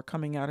 People are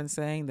coming out and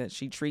saying that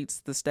she treats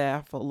the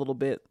staff a little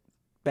bit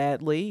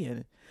badly,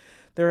 and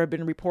there have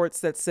been reports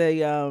that say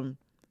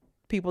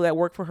people that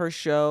work for her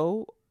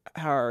show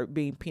are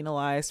being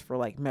penalized for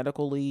like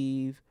medical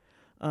leave.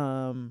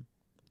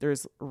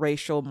 There's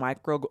racial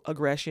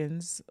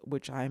microaggressions,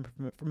 which I'm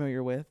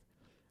familiar with.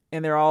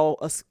 And they're all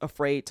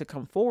afraid to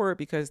come forward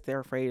because they're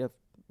afraid of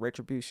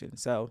retribution.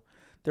 So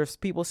there's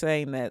people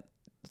saying that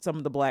some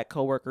of the black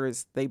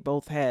coworkers, they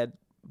both had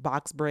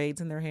box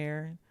braids in their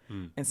hair.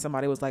 And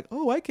somebody was like,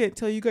 oh, I can't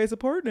tell you guys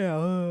apart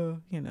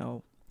now.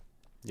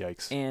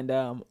 Yikes. And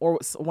or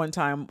one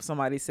time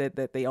somebody said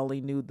that they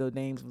only knew the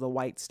names of the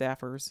white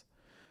staffers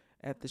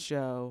at the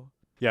show.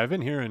 Yeah, I've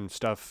been hearing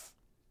stuff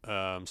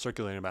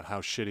circulating about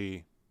how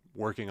shitty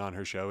working on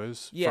her show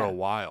is for a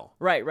while.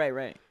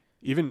 Right.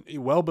 Even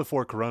well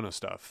before Corona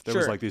stuff, there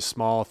was like these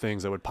small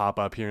things that would pop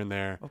up here and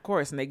there. Of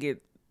course, and they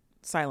get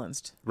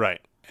silenced.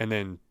 Right. And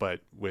then,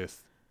 but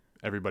with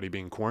everybody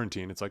being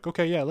quarantined, it's like,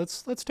 okay, yeah,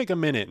 let's take a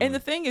minute. And the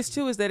thing is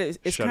too, is that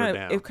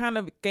it kind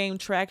of gained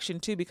traction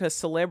too, because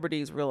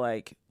celebrities were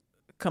like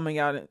coming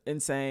out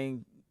and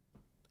saying,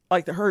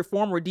 like her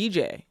former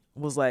DJ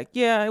was like,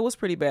 yeah, it was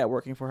pretty bad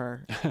working for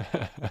her.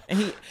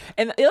 and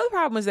the other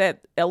problem is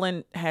that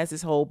Ellen has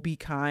this whole be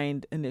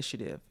kind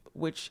initiative,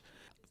 which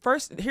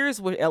first, here's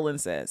what Ellen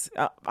says.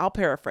 I'll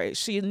paraphrase.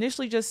 She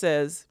initially just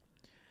says,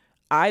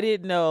 I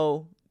didn't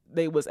know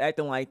they was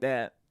acting like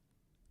that.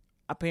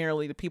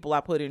 Apparently the people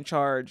I put in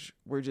charge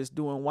were just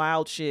doing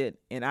wild shit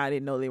and I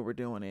didn't know they were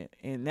doing it.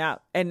 And now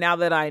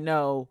that I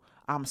know,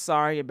 I'm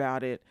sorry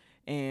about it.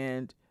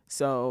 And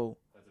so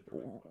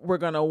we're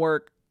going to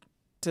work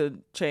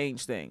to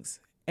change things.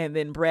 And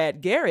then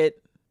Brad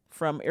Garrett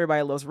from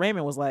Everybody Loves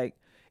Raymond was like,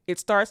 it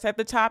starts at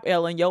the top,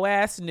 Ellen. Your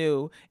ass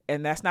knew.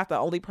 And that's not the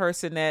only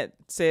person that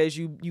says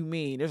you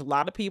mean. There's a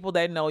lot of people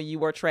that know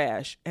you are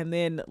trash. And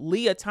then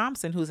Leah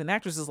Thompson, who's an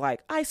actress, is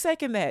like, I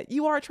second that.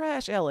 You are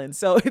trash, Ellen.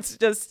 So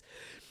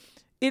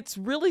it's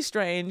really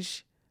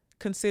strange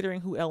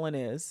considering who Ellen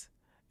is.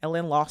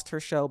 Ellen lost her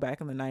show back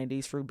in the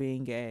 90s for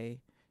being gay.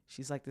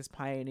 She's like this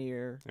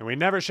pioneer. And we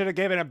never should have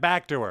given it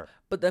back to her.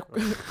 But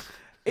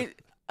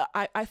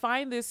I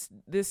find this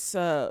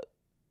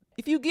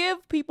if you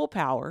give people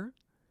power,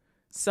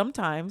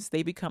 sometimes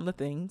they become the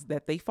things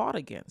that they fought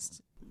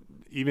against.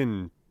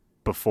 Even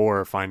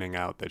before finding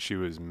out that she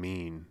was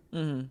mean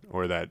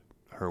or that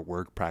her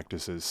work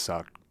practices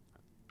sucked,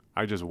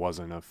 I just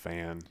wasn't a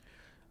fan.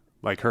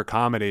 Like her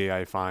comedy,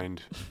 I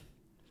find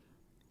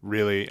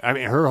really, I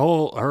mean,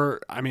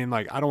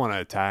 I don't want to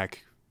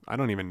attack. I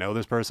don't even know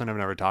this person. I've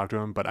never talked to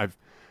him, but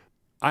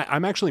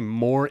I'm actually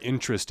more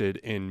interested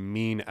in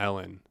mean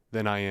Ellen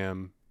than I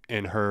am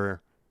in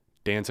her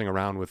dancing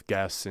around with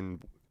guests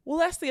and well,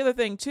 that's the other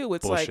thing too.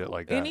 It's like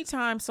that.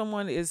 Anytime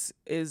someone is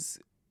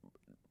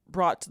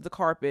brought to the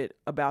carpet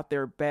about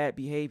their bad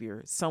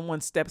behavior, someone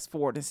steps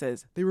forward and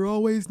says, they were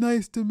always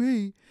nice to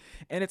me.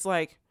 And it's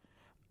like,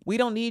 we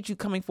don't need you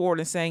coming forward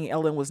and saying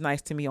Ellen was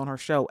nice to me on her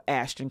show,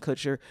 Ashton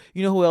Kutcher.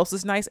 You know who else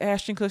is nice,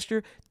 Ashton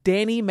Kutcher?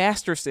 Danny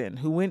Masterson,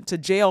 who went to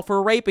jail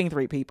for raping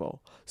 3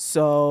 people.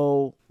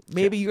 So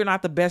maybe you're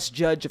not the best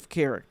judge of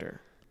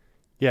character.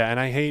 Yeah, and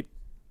I hate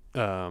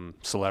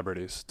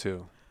celebrities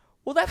too.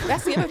 Well,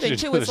 that's the other thing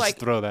too. It's like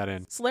throw that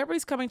in.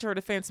 Celebrities coming to her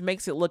defense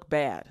makes it look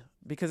bad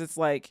because it's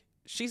like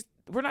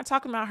we're not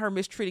talking about her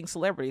mistreating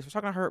celebrities.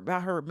 We're talking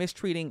about her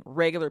mistreating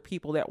regular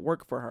people that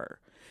work for her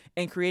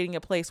and creating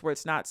a place where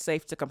it's not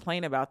safe to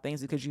complain about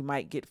things because you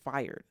might get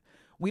fired.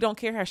 We don't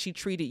care how she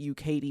treated you,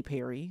 Katy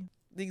Perry.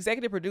 The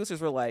executive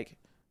producers were like,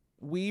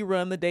 we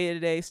run the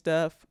day-to-day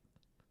stuff.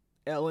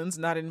 Ellen's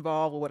not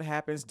involved with what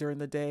happens during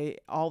the day.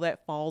 All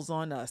that falls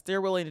on us.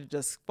 They're willing to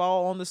just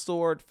fall on the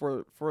sword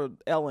for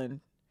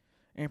Ellen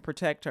and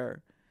protect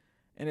her.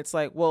 And it's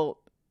like, well,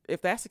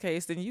 if that's the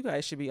case, then you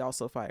guys should be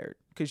also fired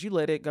because you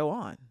let it go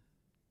on.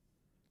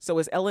 So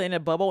is Ella in a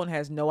bubble and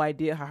has no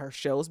idea how her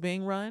show's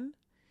being run?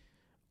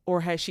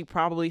 Or has she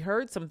probably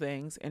heard some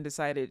things and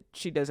decided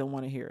she doesn't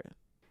want to hear it?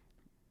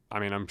 I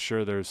mean, I'm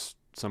sure there's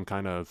some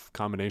kind of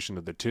combination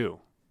of the two.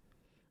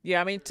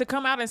 Yeah, I mean, to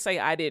come out and say,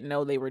 I didn't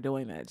know they were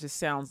doing that just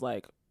sounds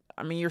like,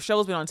 I mean, your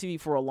show's been on TV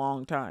for a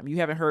long time. You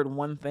haven't heard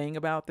one thing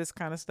about this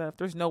kind of stuff.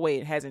 There's no way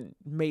it hasn't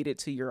made it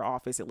to your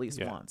office at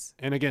least once.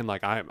 And again,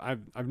 like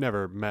I've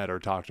never met or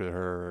talked to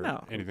her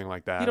or anything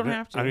like that. You don't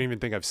have to. I don't even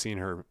think I've seen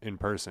her in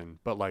person.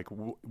 But like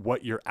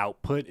what your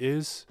output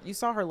is. You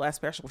saw her last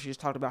special where she just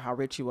talked about how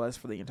rich she was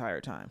for the entire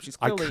time. She's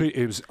clearly,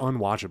 it was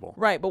unwatchable.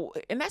 Right,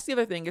 and that's the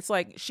other thing. It's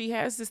like she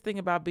has this thing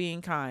about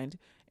being kind,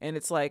 and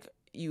it's like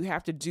you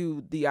have to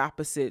do the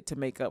opposite to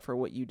make up for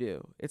what you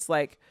do. It's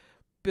like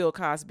Bill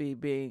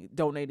Cosby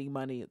donating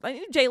money.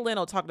 Like Jay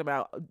Leno talked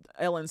about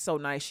Ellen's so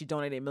nice she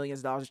donated millions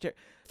of dollars.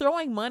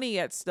 Throwing money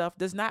at stuff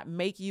does not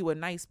make you a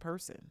nice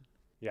person.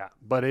 Yeah,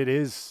 but it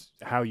is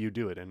how you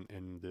do it in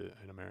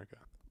America.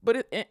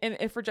 But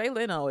and for Jay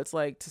Leno, it's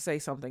like to say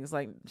something. It's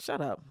like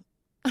shut up.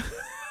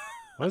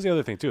 That's the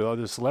other thing too.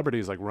 The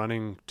celebrities like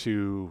running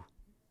to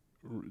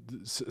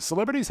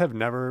celebrities have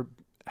never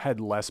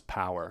had less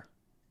power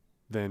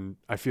than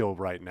I feel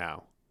right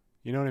now.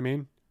 You know what I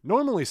mean?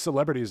 Normally,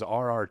 celebrities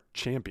are our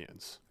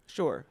champions.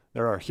 Sure.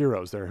 They're our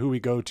heroes. They're who we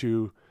go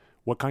to.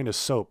 What kind of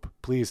soap?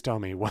 Please tell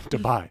me what to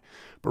buy.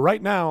 But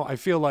right now, I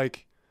feel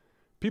like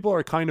people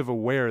are kind of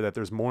aware that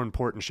there's more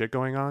important shit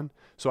going on.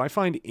 So I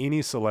find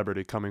any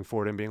celebrity coming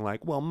forward and being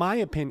like, well, my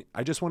opinion,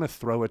 I just want to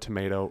throw a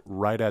tomato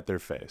right at their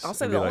face. I'll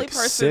say the only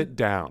person, sit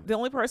down. The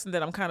only person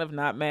that I'm kind of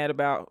not mad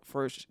about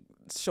for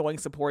showing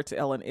support to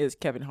Ellen is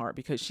Kevin Hart,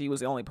 because she was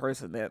the only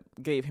person that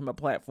gave him a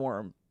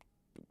platform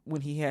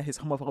when he had his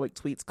homophobic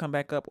tweets come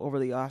back up over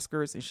the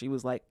Oscars, and she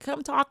was like,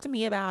 come talk to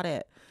me about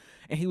it.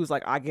 And he was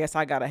like, I guess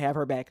I got to have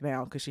her back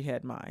now because she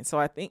had mine. So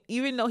I think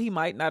even though he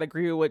might not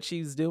agree with what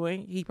she's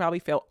doing, he probably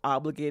felt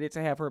obligated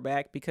to have her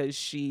back because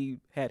she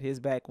had his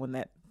back when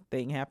that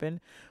thing happened.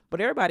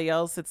 But everybody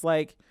else, it's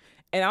like,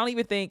 and I don't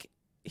even think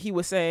he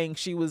was saying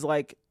she was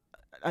like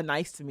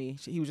nice to me.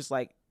 He was just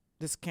like,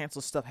 this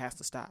cancel stuff has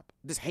to stop.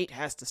 This hate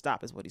has to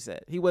stop is what he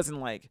said. He wasn't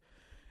like,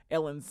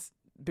 Ellen's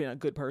been a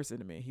good person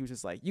to me. He was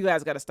just like, you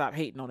guys got to stop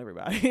hating on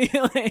everybody.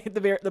 Like,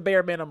 the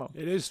bare minimum.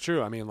 It is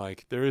true. I mean,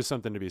 like, there is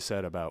something to be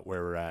said about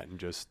where we're at, and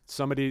just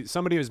somebody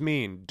who's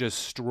mean,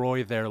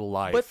 destroy their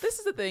life. But this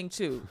is the thing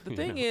too. The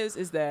thing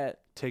is that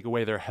take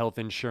away their health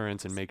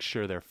insurance and make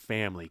sure their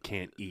family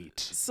can't eat.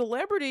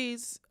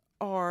 Celebrities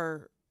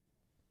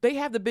they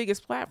have the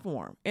biggest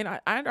platform. And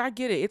I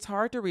get it. It's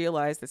hard to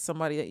realize that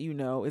somebody that you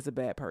know is a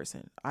bad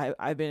person.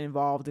 I've been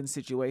involved in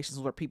situations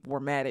where people were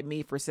mad at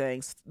me for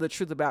saying the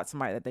truth about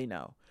somebody that they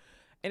know.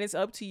 And it's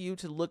up to you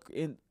to look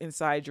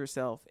inside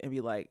yourself and be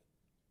like,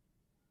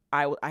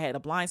 I had a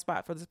blind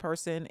spot for this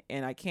person,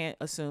 and I can't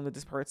assume that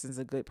this person's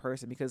a good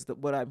person because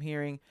what I'm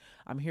hearing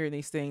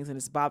these things and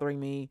it's bothering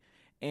me.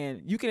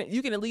 And you can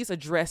at least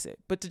address it.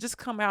 But to just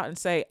come out and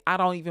say, I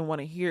don't even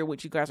want to hear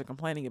what you guys are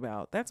complaining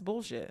about, that's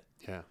bullshit.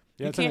 Yeah.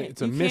 Yeah,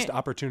 it's a missed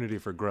opportunity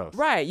for growth.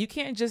 Right. You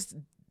can't just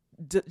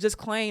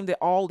claim that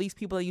all these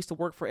people that used to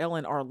work for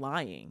Ellen are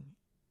lying.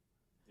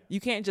 You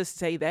can't just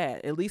say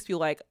that. At least feel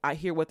like, I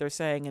hear what they're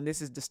saying and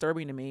this is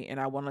disturbing to me and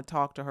I want to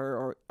talk to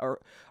her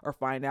or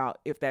find out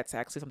if that's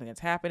actually something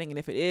that's happening. And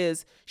if it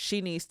is,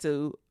 she needs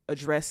to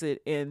address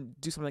it and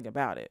do something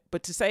about it.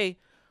 But to say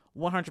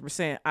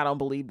 100%, I don't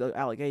believe the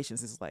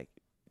allegations is like.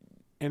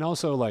 And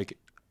also, like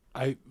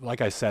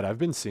I said, I've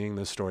been seeing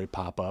this story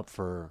pop up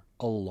for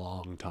a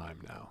long time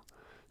now.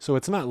 So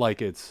it's not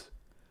like it's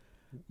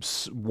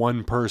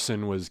one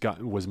person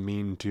was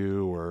mean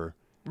to, or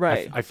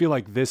right. I feel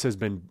like this has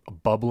been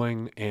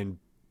bubbling and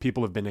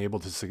people have been able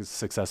to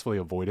successfully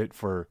avoid it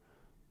for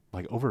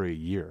like over a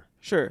year.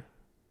 Sure.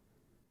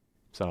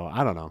 So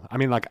I don't know. I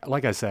mean,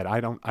 like I said, I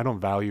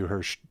don't value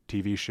her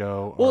TV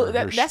show. Well, or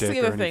that's the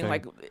other thing.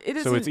 Like, it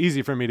is. So it's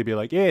easy for me to be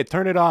like, yeah,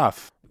 turn it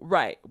off.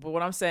 Right. But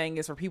what I'm saying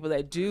is, for people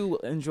that do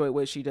enjoy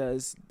what she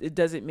does, it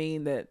doesn't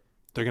mean that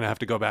they're gonna have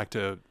to go back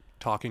to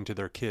talking to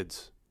their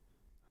kids.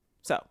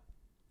 So,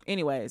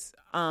 anyways,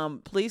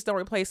 please don't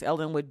replace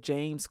Ellen with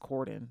James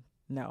Corden.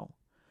 No.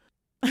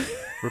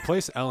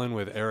 Replace Ellen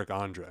with Eric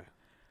Andre.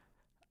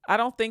 I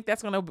don't think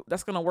that's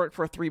gonna work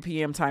for a 3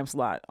 p.m. time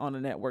slot on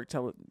a network.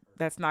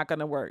 That's not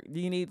gonna work.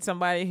 You need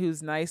somebody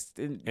who's nice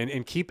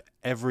and keep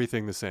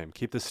everything the same.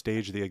 Keep the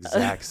stage the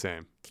exact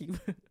same.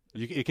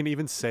 You can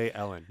even say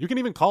Ellen. You can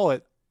even call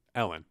it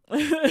Ellen.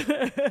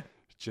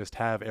 Just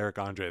have Eric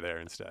Andre there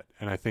instead,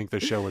 and I think the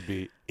show would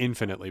be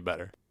infinitely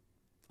better.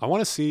 I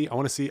want to see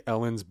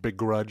Ellen's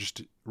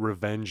begrudged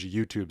revenge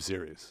YouTube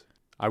series.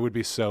 I would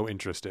be so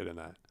interested in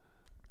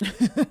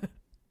that.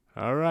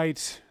 All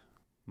right.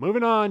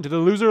 Moving on to the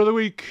loser of the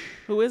week.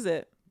 Who is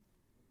it?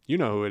 You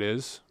know who it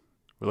is.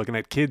 We're looking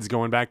at kids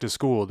going back to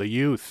school, the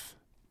youth.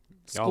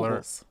 Y'all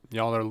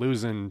are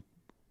losing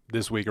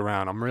this week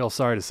around. I'm real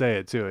sorry to say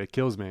it too. It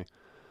kills me.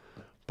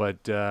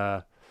 But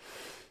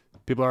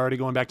people are already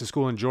going back to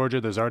school in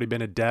Georgia. There's already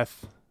been a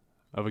death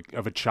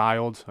of a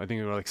child. I think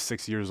they were like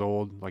 6 years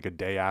old, like a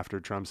day after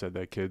Trump said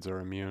that kids are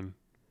immune.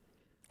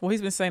 Well,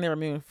 he's been saying they're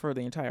immune for the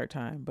entire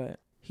time,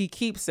 but he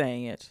keeps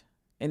saying it,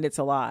 and it's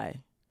a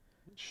lie.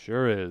 It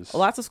sure is.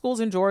 Lots of schools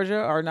in Georgia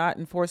are not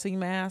enforcing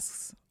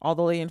masks,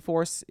 although they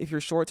enforce if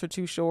your shorts are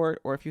too short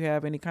or if you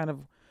have any kind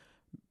of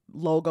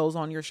logos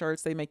on your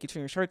shirts, they make you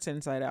turn your shirts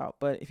inside out.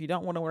 But if you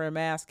don't want to wear a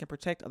mask and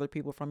protect other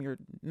people from your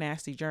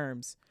nasty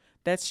germs,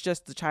 that's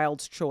just the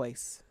child's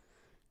choice.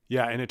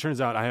 Yeah, and it turns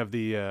out I have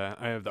the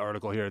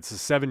article here. It's a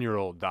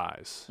 7-year-old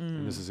dies,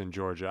 and this is in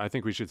Georgia. I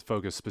think we should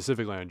focus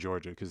specifically on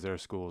Georgia because their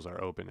schools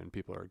are open and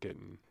people are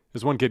getting.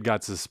 This one kid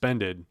got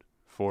suspended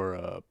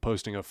for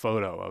posting a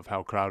photo of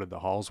how crowded the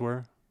halls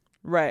were.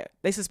 Right.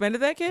 They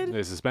suspended that kid?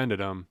 They suspended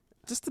him.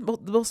 Just the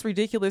most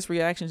ridiculous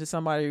reaction to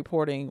somebody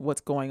reporting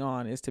what's going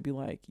on is to be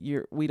like,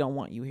 we don't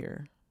want you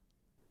here.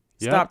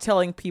 Yep. Stop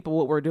telling people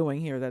what we're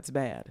doing here. That's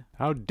bad.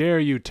 How dare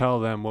you tell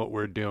them what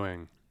we're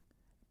doing?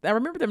 I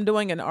remember them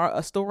doing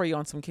a story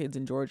on some kids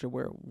in Georgia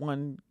where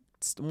one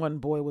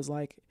boy was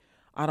like,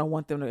 I don't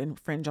want them to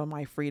infringe on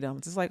my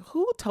freedoms. It's like,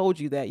 who told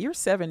you that? You're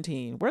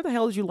 17. Where the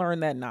hell did you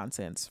learn that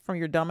nonsense? From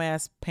your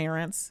dumbass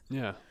parents?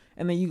 Yeah.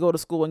 And then you go to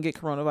school and get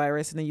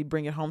coronavirus, and then you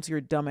bring it home to your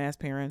dumbass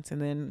parents,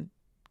 and then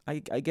I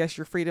guess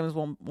your freedoms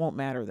won't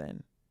matter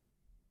then.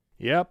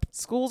 Yep.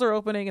 Schools are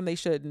opening, and they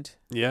shouldn't.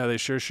 Yeah, they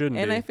sure shouldn't.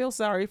 And I feel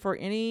sorry for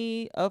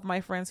any of my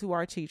friends who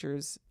are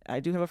teachers. I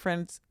do have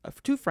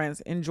two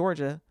friends in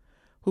Georgia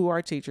who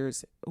are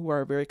teachers who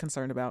are very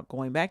concerned about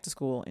going back to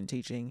school and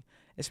teaching,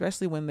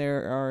 especially when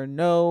there are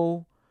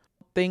no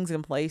things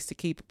in place to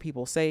keep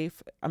people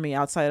safe. I mean,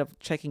 outside of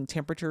checking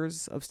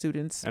temperatures of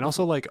students. And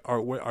also, like,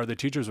 are the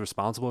teachers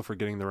responsible for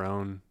getting their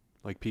own,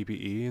 like,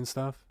 PPE and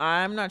stuff?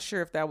 I'm not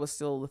sure if that was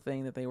still the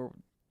thing that they were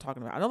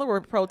talking about. I know there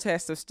were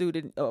protests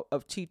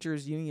of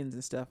teachers unions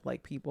and stuff,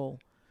 like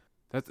people.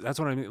 That's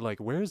what I mean. Like,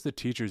 where's the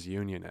teachers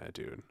union at,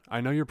 dude? I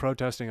know you're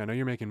protesting. I know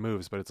you're making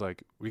moves, but it's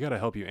like, we got to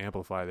help you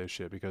amplify this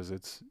shit because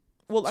it's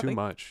too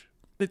much.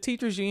 The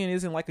teachers union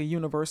isn't like a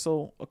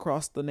universal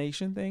across the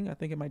nation thing. I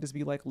think it might just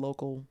be like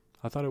local.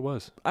 I thought it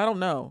was. I don't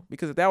know,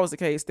 because if that was the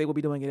case, they would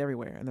be doing it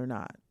everywhere, and they're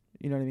not.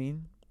 You know what I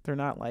mean? They're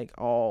not like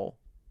all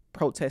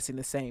protesting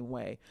the same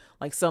way.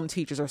 Like some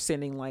teachers are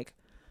sending like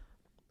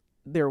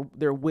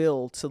their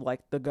will to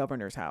like the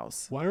governor's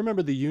house. Well, I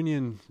remember the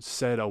union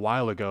said a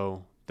while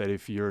ago that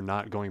if you're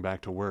not going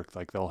back to work,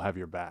 like they'll have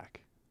your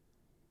back.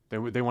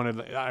 They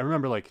wanted. I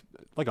remember like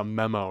a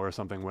memo or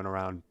something went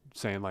around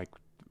saying like,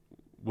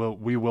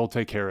 we will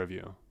take care of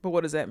you. But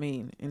what does that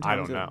mean in terms I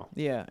don't know.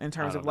 Yeah, in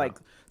terms of like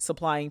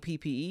supplying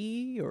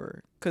PPE,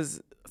 or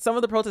because some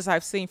of the protests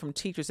I've seen from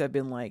teachers have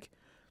been like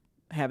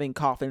having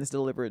coffins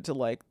delivered to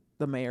like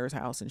the mayor's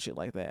house and shit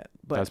like that.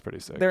 But that's pretty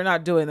sick. They're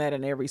not doing that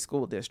in every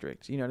school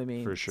district. You know what I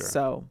mean? For sure.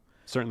 So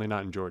certainly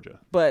not in Georgia.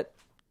 But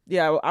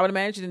yeah, I would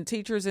imagine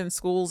teachers and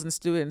schools and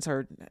students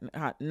are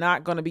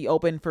not going to be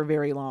open for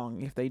very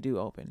long if they do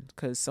open,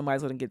 because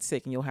somebody's going to get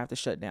sick and you'll have to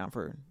shut down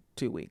for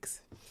 2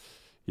 weeks.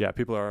 Yeah,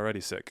 people are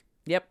already sick.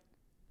 Yep.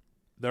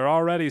 They're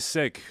already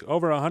sick.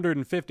 Over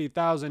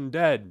 150,000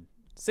 dead.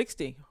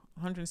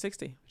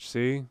 160.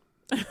 See?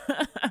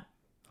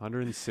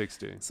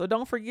 160. So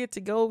don't forget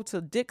to go to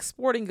Dick's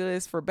Sporting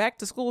Goods for back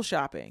to school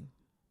shopping,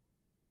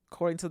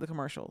 according to the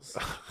commercials.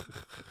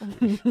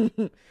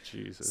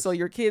 Jesus. So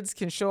your kids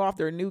can show off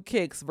their new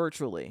kicks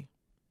virtually.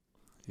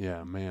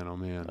 Yeah, man, oh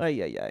man.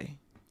 Ay.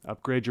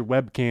 Upgrade your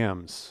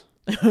webcams.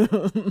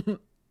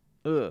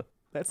 Ugh,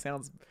 that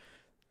sounds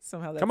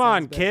somehow. Come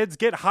on, kids,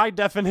 get high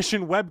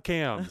definition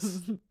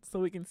webcams. So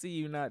we can see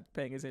you not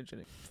paying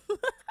attention.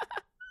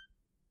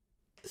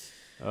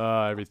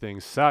 Everything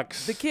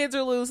sucks. The kids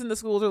are losing, the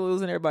schools are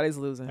losing, everybody's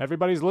losing.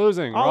 Everybody's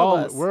losing. All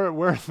of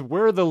us.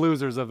 We're the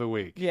losers of the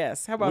week.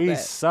 Yes, how about that? We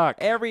suck.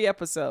 Every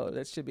episode,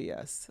 that should be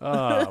us.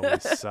 Oh, we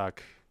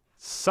suck.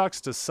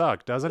 Sucks to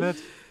suck, doesn't it?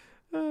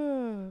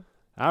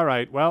 All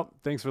right. Well,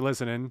 thanks for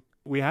listening.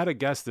 We had a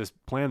guest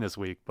plan this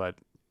week, but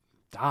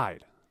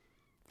died.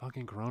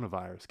 Fucking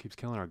coronavirus keeps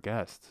killing our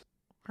guests.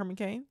 Herman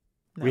Cain?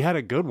 No. We had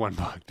a good one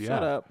booked. Yeah.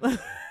 Shut up.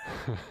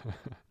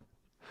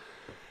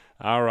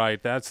 All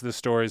right. That's the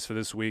stories for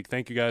this week.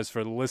 Thank you guys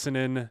for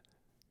listening.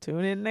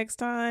 Tune in next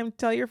time.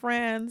 Tell your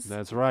friends.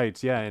 That's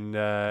right. Yeah.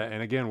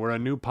 And again, we're a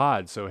new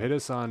pod. So hit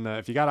us on,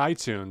 if you got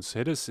iTunes,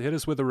 hit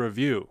us with a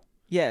review.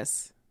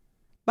 Yes.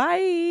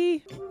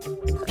 Bye.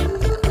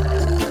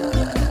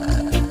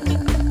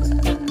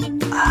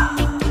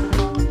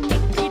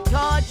 He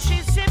taught she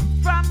sipped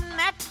from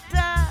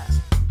nectar.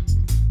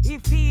 He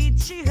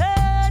feed she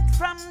heard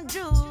from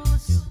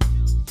juice.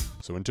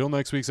 So until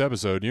next week's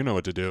episode, you know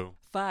what to do.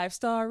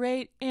 5-star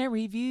rate and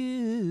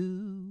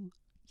review.